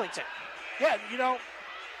for Arlington. Yeah, you know,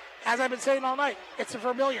 as I've been saying all night, it's a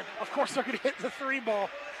Vermillion. Of course they're going to hit the 3-ball.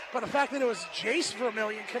 But the fact that it was Jace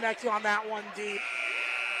Vermillion connecting on that one deep,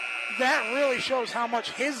 that really shows how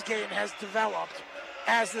much his game has developed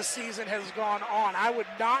as the season has gone on. I would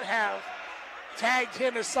not have tagged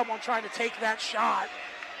him as someone trying to take that shot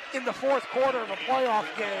in the fourth quarter of a playoff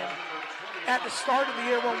game at the start of the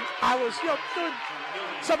year when I was, doing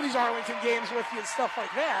some of these Arlington games with you and stuff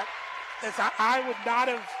like that. I would not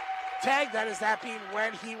have tagged that as that being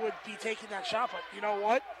when he would be taking that shot. But you know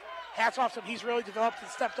what? Hats off to him. He's really developed and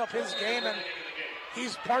stepped up his game, and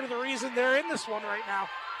he's part of the reason they're in this one right now.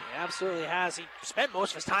 He absolutely has. He spent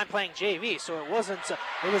most of his time playing JV, so it was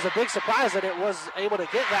a big surprise that it was able to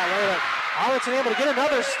get that way. But Arlington able to get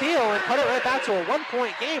another steal and put it right back to a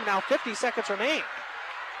 1-point game. Now 50 seconds remain.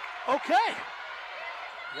 Okay.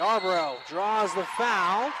 Yarborough draws the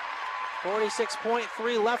foul.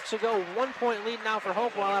 46.3 left to go. 1-point lead now for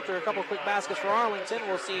Hopewell after a couple quick baskets for Arlington.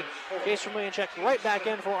 We'll see Jace Vermillion check right back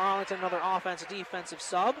in for Arlington. Another offensive-defensive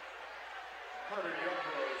sub.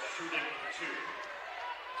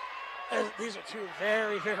 These are two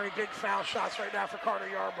very, very big foul shots right now for Carter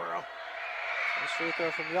Yarborough. First free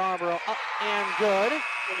throw from Yarborough, up and good.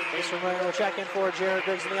 Jace Vermillion will check in for Jared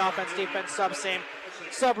Griggs in the offense-defense sub. Same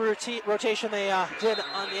sub-rotation they did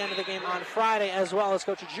on the end of the game on Friday, as well as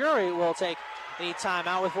Coach Jury will take the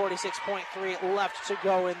timeout with 46.3 left to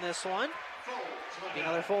go in this one.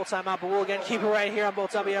 Another full timeout, but we'll again keep it right here on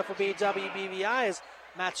both WFOB, WBVI as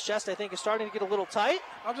Matt's chest, I think, is starting to get a little tight.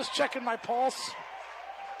 I'm just checking my pulse.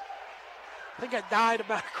 I think I died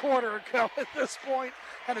about a quarter ago at this point,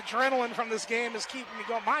 and adrenaline from this game is keeping me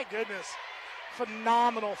going. My goodness.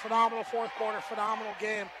 Phenomenal fourth quarter, phenomenal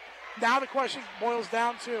game. Now the question boils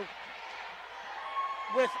down to,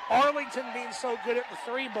 with Arlington being so good at the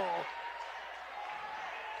three ball,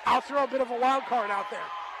 I'll throw a bit of a wild card out there.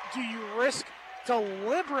 Do you risk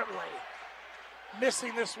deliberately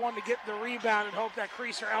missing this one to get the rebound and hope that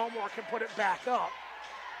Crease or Elmore can put it back up?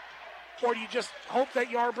 Or do you just hope that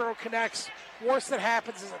Yarborough connects? Worst that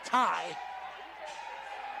happens is a tie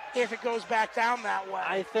if it goes back down that way.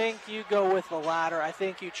 I think you go with the latter. I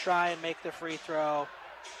think you try and make the free throw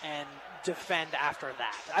and defend after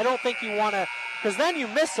that. I don't think you want to, because then you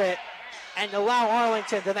miss it and allow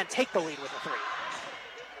Arlington to then take the lead with a three.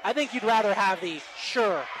 I think you'd rather have the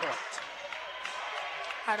sure point.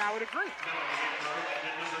 And I would agree.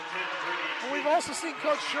 But we've also seen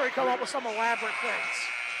Coach Shuri come up with some elaborate things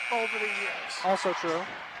over the years. Also true.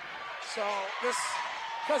 So this,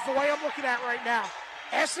 because the way I'm looking at right now,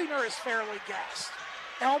 Essinger is fairly gassed.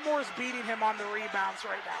 Elmore is beating him on the rebounds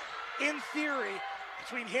right now. In theory,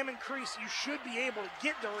 between him and Crease, you should be able to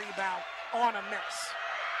get the rebound on a miss.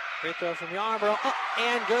 Free throw from Yarborough,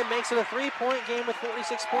 and good. Makes it a three-point game with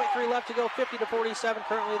 46.3 left to go, 50-47.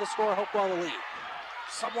 Currently the score, Hopewell the lead.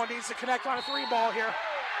 Someone needs to connect on a three ball here.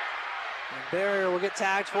 And Barrier will get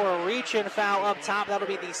tagged for a reach-in foul up top. That'll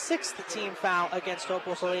be the sixth team foul against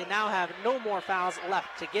Hopewell, so they now have no more fouls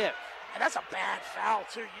left to give. And that's a bad foul,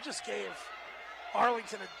 too. You just gave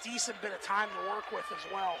Arlington a decent bit of time to work with as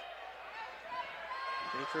well.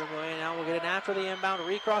 3 Vermillion now will get it after the inbound.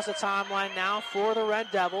 Recross the timeline now for the Red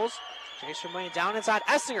Devils. Chase Vermillion down inside.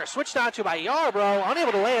 Essinger switched on to by Yarborough.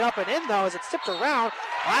 Unable to lay it up and in, though, as it's tipped around.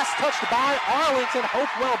 Last touched by Arlington.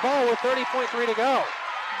 Hopewell ball with 30.3 to go.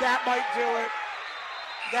 That might do it.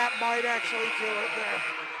 That might actually do it there.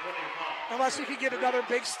 Unless you could get another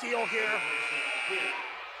big steal here.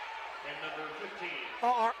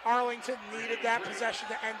 Arlington needed that possession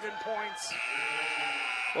to end in points.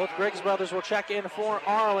 Both Griggs brothers will check in for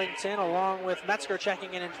Arlington, along with Metzger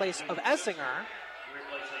checking in place of Essinger.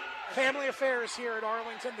 Family affairs here at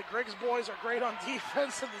Arlington. The Griggs boys are great on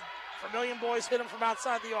defense, and the Vermillion boys hit them from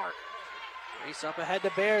outside the arc. Race up ahead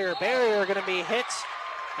to Barrier. Barrier going to be hit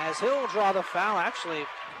as he'll draw the foul. Actually,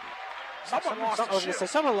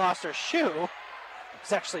 someone lost their shoe.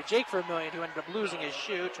 It's actually Jake Vermillion who ended up losing his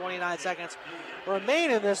shoe. 29 seconds remain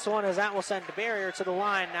in this one, as that will send Barrier to the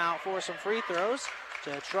line now for some free throws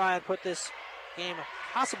to try and put this game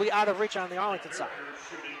possibly out of reach on the Arlington side.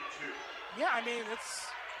 Yeah, I mean,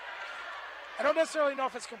 I don't necessarily know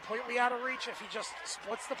if it's completely out of reach if he just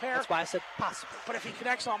splits the pair. That's why I said possible. But if he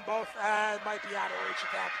connects on both, it might be out of reach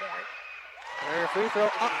at that point. Barrier free throw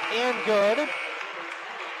up and good.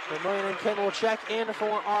 Vermillion and Ken will check in for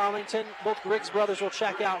Arlington. Both Griggs brothers will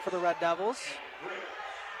check out for the Red Devils.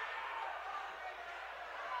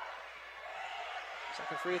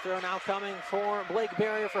 Second free throw now coming for Blake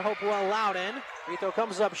Barrier for Hopewell-Loudon. Free throw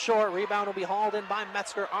comes up short. Rebound will be hauled in by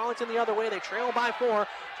Metzger. Arlington the other way. They trail by 4.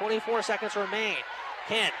 24 seconds remain.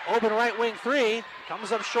 Kent, open right wing three.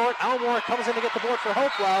 Comes up short. Elmore comes in to get the board for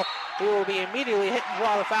Hopewell, who will be immediately hit and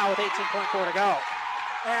draw the foul with 18.4 to go.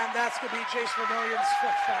 And that's going to be Chase Vermillion's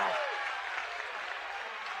fifth foul.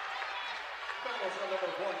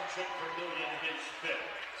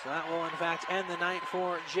 So that will, in fact, end the night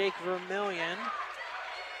for Jake Vermillion.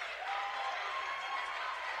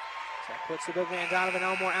 So that puts the big man Donovan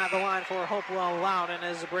Elmore at the line for Hopewell-Loudon,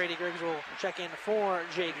 as Brady Griggs will check in for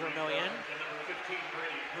Jake Vermillion.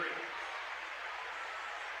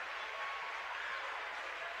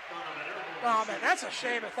 Oh, man, that's a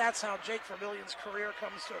shame if that's how Jake Vermillion's career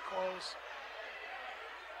comes to a close.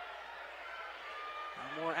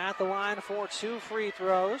 Elmore at the line for 2 free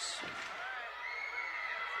throws.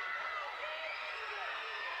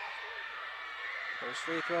 First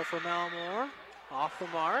free throw from Elmore, off the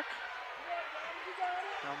mark.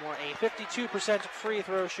 Elmore a 52% free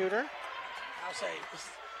throw shooter. I'll say,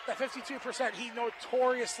 that 52%, he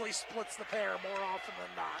notoriously splits the pair more often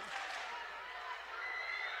than not.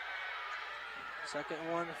 Second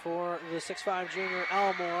one for the 6'5 junior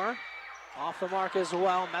Elmore. Off the mark as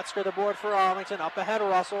well. Metzger the board for Arlington. Up ahead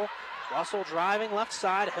Russell. Russell driving left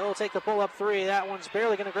side. He'll take the pull-up three. That one's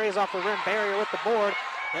barely going to graze off the rim. Barrier with the board.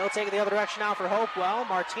 He'll take it the other direction now for Hopewell.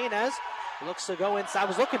 Martinez looks to go inside.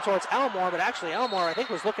 Was looking towards Elmore, but actually Elmore, I think,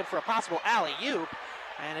 was looking for a possible alley-oop.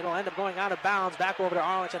 And it'll end up going out of bounds. Back over to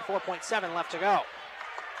Arlington. 4.7 left to go.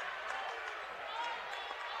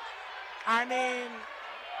 I mean,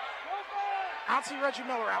 I don't see Reggie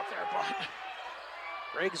Miller out there, but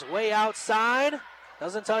Briggs way outside.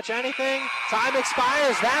 Doesn't touch anything. Time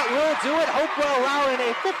expires. That will do it. Hopewell-Loudon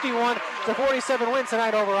a 51-47 win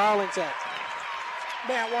tonight over Arlington.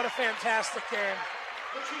 Man, what a fantastic game.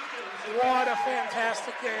 What a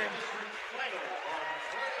fantastic game.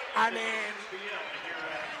 I mean,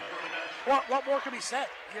 what more can be said?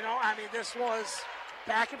 You know, I mean, this was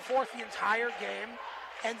back and forth the entire game.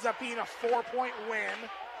 Ends up being a 4-point win.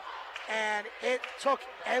 And it took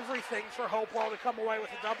everything for Hopewell to come away with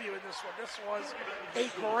a W in this one. This was a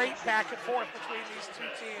great back and forth between these two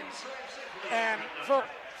teams. And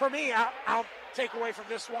for me, I'll take away from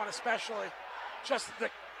this one especially just the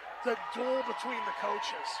duel between the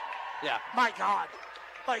coaches. Yeah. My God.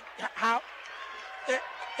 Like, how...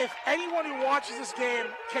 If anyone who watches this game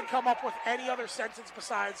can come up with any other sentence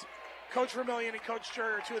besides Coach Vermillion and Coach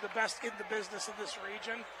Jurger are two of the best in the business in this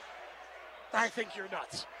region, I think you're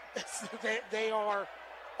nuts. They are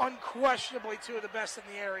unquestionably two of the best in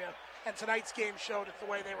the area, and tonight's game showed it the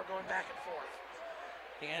way they were going back and forth.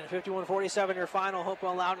 And 51-47, your final.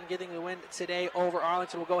 Hopewell-Loudon getting the win today over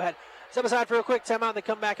Arlington. We'll go ahead, step aside for a quick timeout, then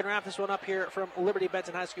come back and wrap this one up here from Liberty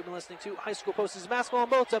Benton High School. You've been listening to High School Postseason Basketball on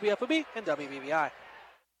both WFOB and WBBI.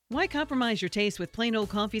 Why compromise your taste with plain old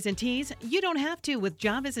coffees and teas? You don't have to with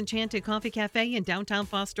Java's Enchanted Coffee Cafe in downtown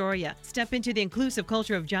Fostoria. Step into the inclusive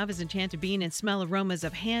culture of Java's Enchanted Bean and smell aromas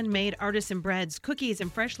of handmade artisan breads, cookies,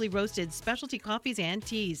 and freshly roasted specialty coffees and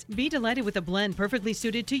teas. Be delighted with a blend perfectly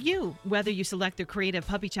suited to you. Whether you select the creative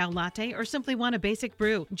puppy chow latte or simply want a basic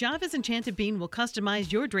brew, Java's Enchanted Bean will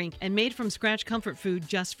customize your drink and made from scratch comfort food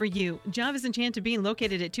just for you. Java's Enchanted Bean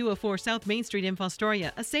located at 204 South Main Street in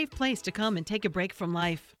Fostoria, a safe place to come and take a break from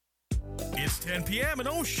life. It's 10 p.m. and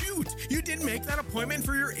oh shoot, you didn't make that appointment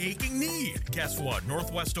for your aching knee. Guess what?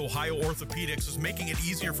 Northwest Ohio Orthopedics is making it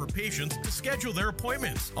easier for patients to schedule their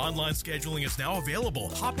appointments. Online scheduling is now available.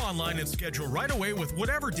 Hop online and schedule right away with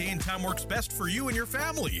whatever day and time works best for you and your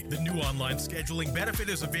family. The new online scheduling benefit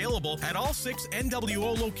is available at all 6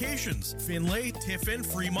 NWO locations: Finlay, Tiffin,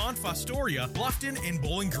 Fremont, Fostoria, Bluffton, and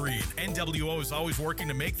Bowling Green. NWO is always working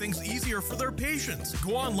to make things easier for their patients.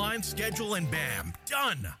 Go online, schedule, and bam,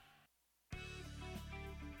 done.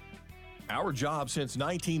 Our job since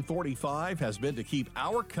 1945 has been to keep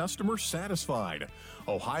our customers satisfied.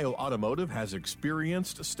 Ohio Automotive has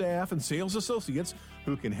experienced staff and sales associates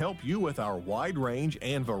who can help you with our wide range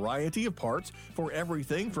and variety of parts for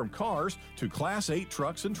everything from cars to Class 8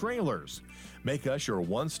 trucks and trailers. Make us your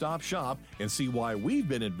one-stop shop and see why we've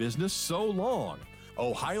been in business so long.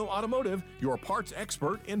 Ohio Automotive, your parts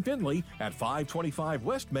expert in Findlay at 525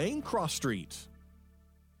 West Main, Cross Street.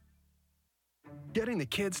 Getting the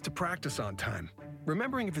kids to practice on time.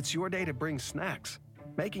 Remembering if it's your day to bring snacks.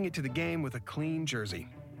 Making it to the game with a clean jersey.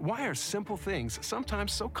 Why are simple things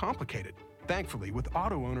sometimes so complicated? Thankfully, with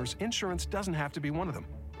Auto Owners, insurance doesn't have to be one of them.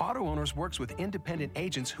 Auto Owners works with independent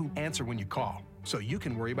agents who answer when you call, so you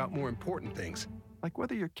can worry about more important things, like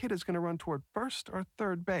whether your kid is going to run toward first or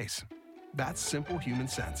third base. That's simple human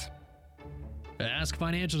sense. Ask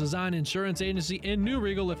Financial Design Insurance Agency in New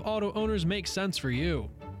Regal if Auto Owners make sense for you.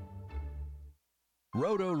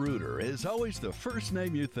 Roto-Rooter is always the first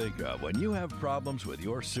name you think of when you have problems with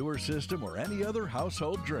your sewer system or any other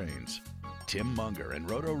household drains. Tim Munger and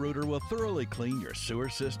Roto-Rooter will thoroughly clean your sewer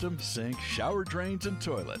system, sink, shower drains, and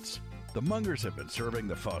toilets. The Mungers have been serving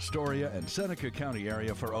the Fostoria and Seneca County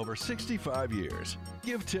area for over 65 years.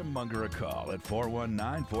 Give Tim Munger a call at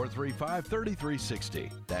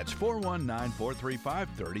 419-435-3360. That's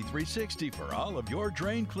 419-435-3360 for all of your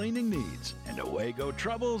drain cleaning needs. And away go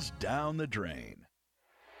troubles down the drain.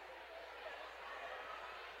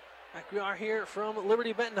 Back we are here from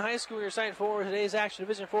Liberty Benton High School. We're excited for today's action.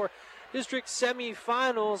 Division 4 District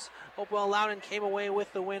Semifinals. Hopewell-Loudon came away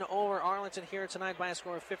with the win over Arlington here tonight by a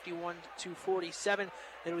score of 51-47.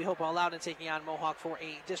 It'll be Hopewell-Loudon taking on Mohawk for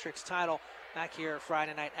a district's title back here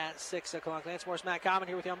Friday night at 6 o'clock. Lance Morris, Matt Common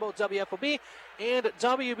here with you on both WFOB and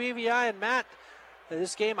WBVI. And Matt,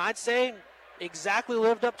 this game I'd say exactly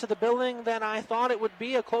lived up to the billing that I thought it would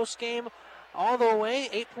be. A close game all the way.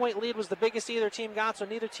 8-point lead was the biggest either team got, so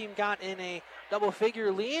neither team got in a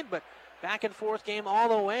double-figure lead, but back and forth game all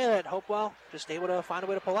the way that Hopewell just able to find a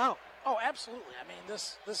way to pull out. Oh, absolutely. I mean,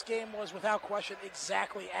 this game was without question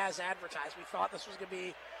exactly as advertised. We thought this was going to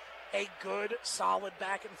be a good, solid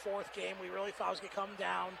back and forth game. We really thought it was going to come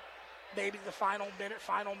down maybe the final minute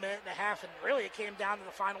and a half, and really it came down to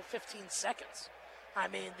the final 15 seconds. I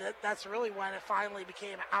mean, that's really when it finally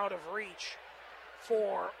became out of reach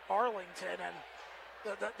for Arlington, and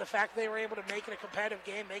the fact they were able to make it a competitive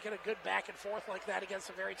game, make it a good back and forth like that against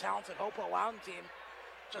a very talented Hopewell-Loudon team,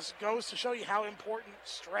 just goes to show you how important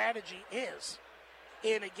strategy is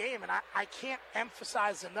in a game. And I can't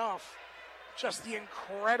emphasize enough just the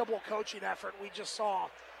incredible coaching effort we just saw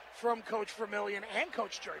from Coach Vermillion and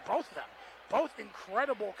Coach Jury, both of them. Both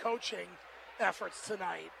incredible coaching efforts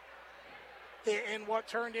tonight in what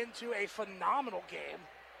turned into a phenomenal game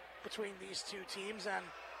between these two teams, and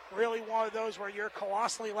really one of those where you're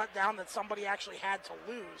colossally let down that somebody actually had to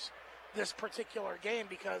lose this particular game,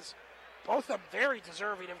 because both of them very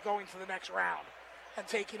deserving of going to the next round and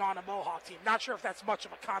taking on a Mohawk team. Not sure if that's much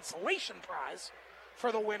of a consolation prize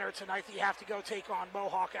for the winner tonight, that you have to go take on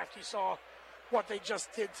Mohawk after you saw what they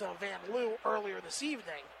just did to Van Loo earlier this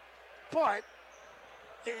evening. But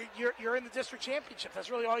you're in the district championship.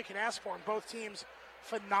 That's really all you can ask for. And both teams,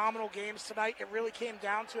 phenomenal games tonight. It really came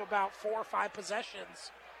down to about 4 or 5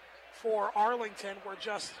 possessions for Arlington, where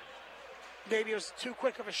just maybe it was too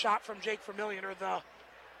quick of a shot from Jake Vermillion, or the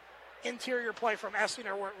interior play from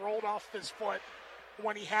Essinger where it rolled off his foot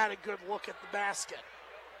when he had a good look at the basket.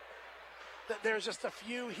 There's just a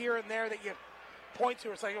few here and there that you point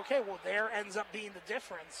to. It's like, okay, well, there ends up being the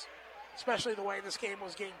difference, especially the way this game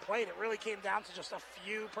was getting played. It really came down to just a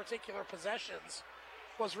few particular possessions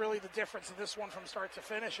was really the difference in this one from start to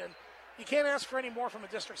finish. And you can't ask for any more from a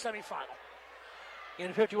district semifinal.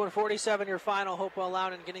 In 51-47, your final.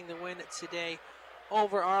 Hopewell-Loudon getting the win today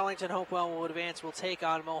over Arlington. Hopewell will advance, will take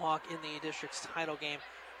on Mohawk in the district's title game.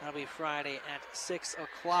 That'll be Friday at 6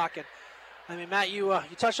 o'clock. And I mean, Matt, you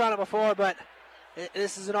touched on it before, but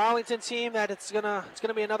this is an Arlington team that it's gonna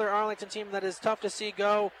be another Arlington team that is tough to see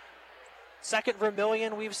go. Second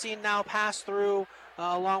Vermillion we've seen now pass through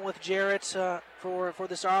along with Jarrett for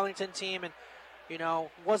this Arlington team, and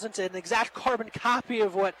wasn't an exact carbon copy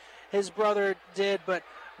of what his brother did, but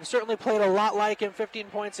certainly played a lot like him. 15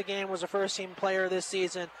 points a game, was a first-team player this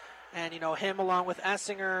season, and him along with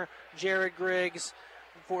Essinger, Jared Griggs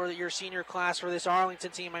for your senior class for this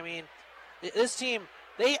Arlington team. I mean, this team,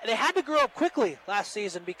 they had to grow up quickly last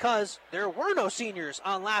season because there were no seniors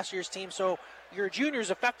on last year's team, so your juniors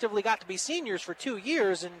effectively got to be seniors for 2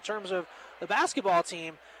 years in terms of the basketball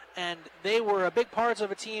team, and they were a big part of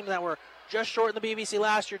a team that were just short in the BBC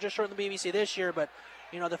last year, just short in the BBC this year, but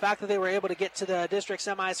the fact that they were able to get to the district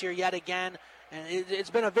semis here yet again, and it's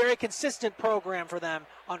been a very consistent program for them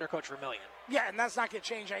under Coach Vermillion. Yeah, and that's not going to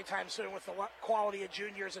change anytime soon with the quality of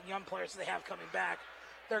juniors and young players they have coming back.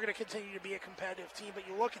 They're going to continue to be a competitive team, but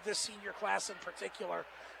you look at this senior class in particular,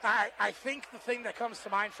 I think the thing that comes to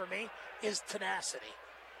mind for me is tenacity.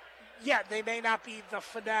 Yeah, they may not be the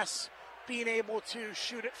finesse, being able to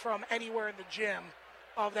shoot it from anywhere in the gym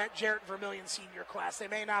of that Jarrett Vermillion senior class. They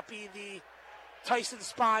may not be the Tyson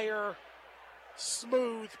Spire,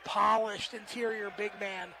 smooth, polished, interior big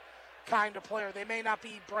man kind of player. They may not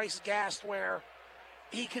be Bryce Gast, where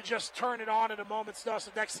he could just turn it on at a moment's notice,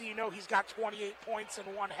 and next thing you know, he's got 28 points in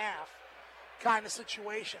one half kind of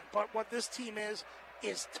situation. But what this team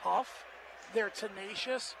is tough. They're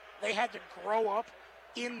tenacious. They had to grow up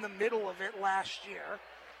in the middle of it last year.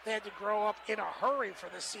 They had to grow up in a hurry for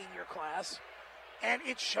this senior class. And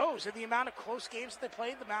it shows in the amount of close games that they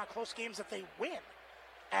played, the amount of close games that they win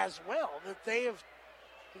as well, that they have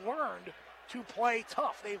learned to play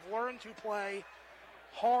tough. They've learned to play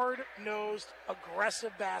hard-nosed,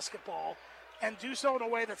 aggressive basketball and do so in a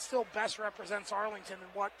way that still best represents Arlington and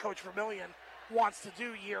what Coach Vermillion wants to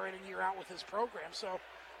do year in and year out with his program. So,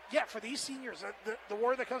 yeah, for these seniors, the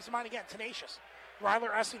word that comes to mind again, tenacious.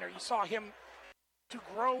 Ryler Essinger, you saw him to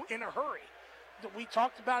grow in a hurry. We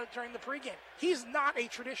talked about it during the pregame. He's not a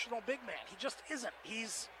traditional big man. He just isn't. He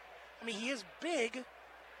is big,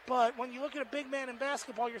 but when you look at a big man in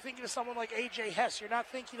basketball, you're thinking of someone like A.J. Hess. You're not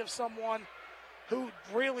thinking of someone who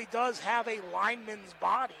really does have a lineman's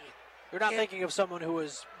body. You're not thinking of someone who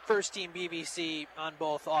was first-team BBC on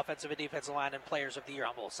both offensive and defensive line and players of the year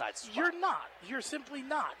on both sides. You're not. You're simply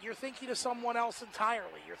not. You're thinking of someone else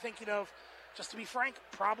entirely. You're thinking of, just to be frank,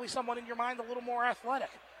 probably someone in your mind a little more athletic.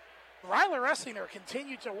 Ryler Essinger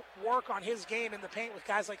continued to work on his game in the paint with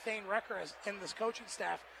guys like Thane Recker in this coaching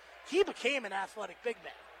staff. He became an athletic big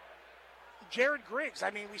man. Jared Griggs,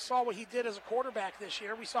 we saw what he did as a quarterback this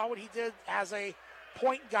year. We saw what he did as a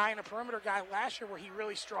point guy and a perimeter guy last year, where he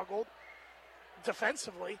really struggled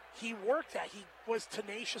defensively. He worked at. He was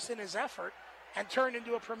tenacious in his effort and turned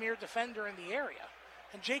into a premier defender in the area.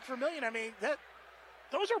 And Jake Vermillion,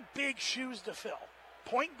 those are big shoes to fill.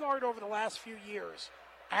 Point guard over the last few years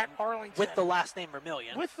at Arlington. With the last name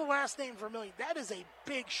Vermillion. That is a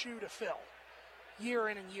big shoe to fill year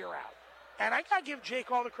in and year out. And I got to give Jake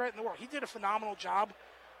all the credit in the world. He did a phenomenal job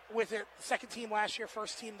with it. Second team last year,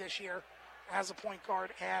 first team this year as a point guard.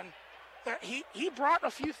 And he brought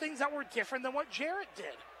a few things that were different than what Jarrett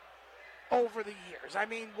did over the years. I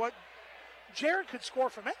mean, what Jarrett could score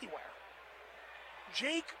from anywhere.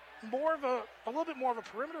 Jake, a little bit more of a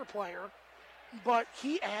perimeter player, but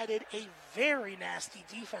he added a very nasty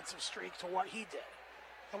defensive streak to what he did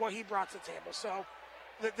and what he brought to the table. So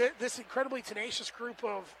this incredibly tenacious group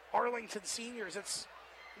of Arlington seniors,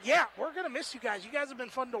 we're going to miss you guys. You guys have been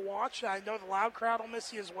fun to watch. I know the loud crowd will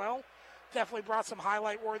miss you as well. Definitely brought some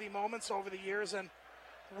highlight-worthy moments over the years, and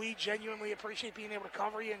we genuinely appreciate being able to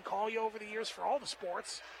cover you and call you over the years for all the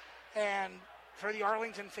sports. And for the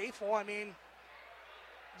Arlington faithful, I mean,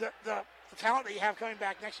 the talent that you have coming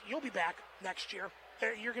back you'll be back next year.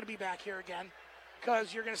 You're going to be back here again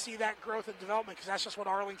because you're going to see that growth and development because that's just what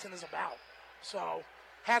Arlington is about. So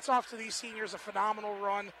hats off to these seniors, a phenomenal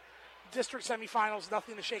run. District semifinals,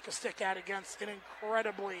 nothing to shake a stick at against an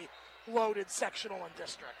incredibly loaded sectional and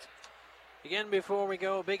district. Again, before we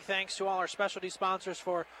go, big thanks to all our specialty sponsors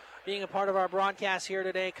for being a part of our broadcast here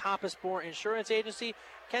today. Compass Bore Insurance Agency,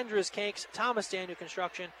 Kendra's Cakes, Thomas Daniel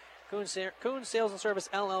Construction, Coon Sales and Service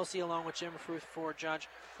LLC, along with Jim Fruth Ford Judge,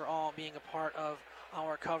 for all being a part of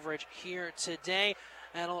our coverage here today.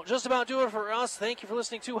 And it'll just about do it for us. Thank you for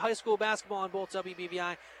listening to high school basketball on both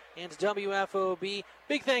WBVI and WFOB.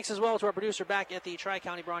 Big thanks as well to our producer back at the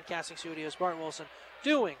Tri-County Broadcasting Studios, Bart Wilson,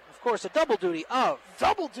 doing, of course, a double duty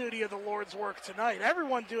of the Lord's work tonight.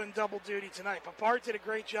 Everyone doing double duty tonight. But Bart did a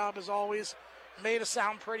great job as always. Made us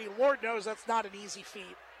sound pretty. Lord knows that's not an easy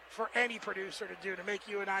feat for any producer to do, to make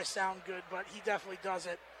you and I sound good, but he definitely does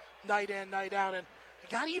it night in, night out. And we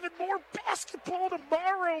got even more basketball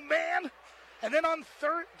tomorrow, man. And then on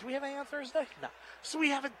do we have any on Thursday? No. So we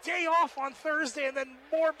have a day off on Thursday and then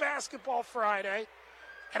more basketball Friday.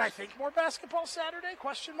 And I think more basketball Saturday,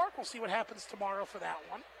 question mark. We'll see what happens tomorrow for that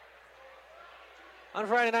one. On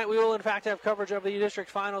Friday night, we will, in fact, have coverage of the district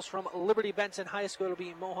finals from Liberty Benton High School. It'll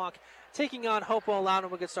be Mohawk taking on Hopewell-Loudon.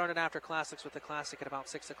 We'll get started after Classics with the Classic at about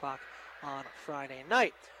 6 o'clock on Friday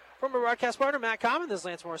night. From our broadcast partner, Matt Common, this is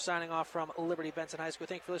Lance Moore signing off from Liberty Benton High School.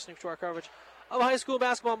 Thank you for listening to our coverage of high school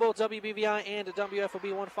basketball on both WBVI and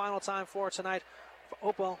WFOB. One final time for tonight.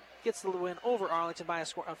 Hopewell gets the win over Arlington by a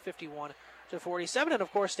score of 51-47. And, of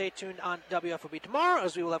course, stay tuned on WFOB tomorrow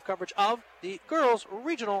as we will have coverage of the girls'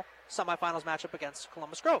 regional semifinals matchup against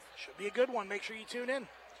Columbus Grove. Should be a good one. Make sure you tune in.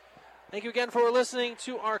 Thank you again for listening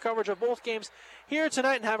to our coverage of both games here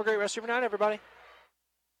tonight, and have a great rest of your night, everybody.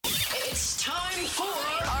 It's time for...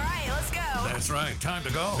 All right, let's go. That's right, time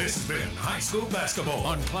to go. This has been High School Basketball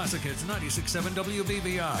on Classic Hits 96.7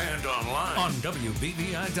 WBVI and online on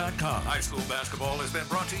WBVI.com. High School Basketball has been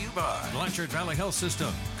brought to you by Blanchard Valley Health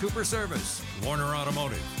System, Cooper Service, Warner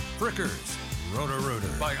Automotive, Frickers, Roto-Rooter,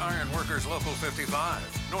 by Iron Workers Local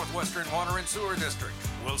 55, Northwestern Water and Sewer District,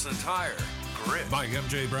 Wilson Tire, Grit, by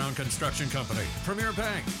M.J. Brown Construction Company, Premier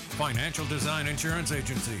Bank, Financial Design Insurance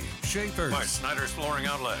Agency, Schaefer's, by Snyder's Flooring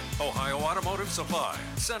Outlet, Ohio Automotive Supply,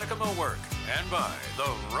 Seneca Millwork, and by the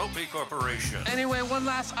Ropey Corporation. Anyway, one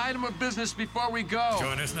last item of business before we go.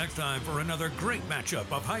 Join us next time for another great matchup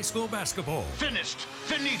of high school basketball. Finished.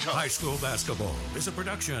 Finito. High School Basketball is a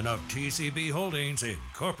production of TCB Holdings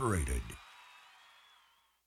Incorporated.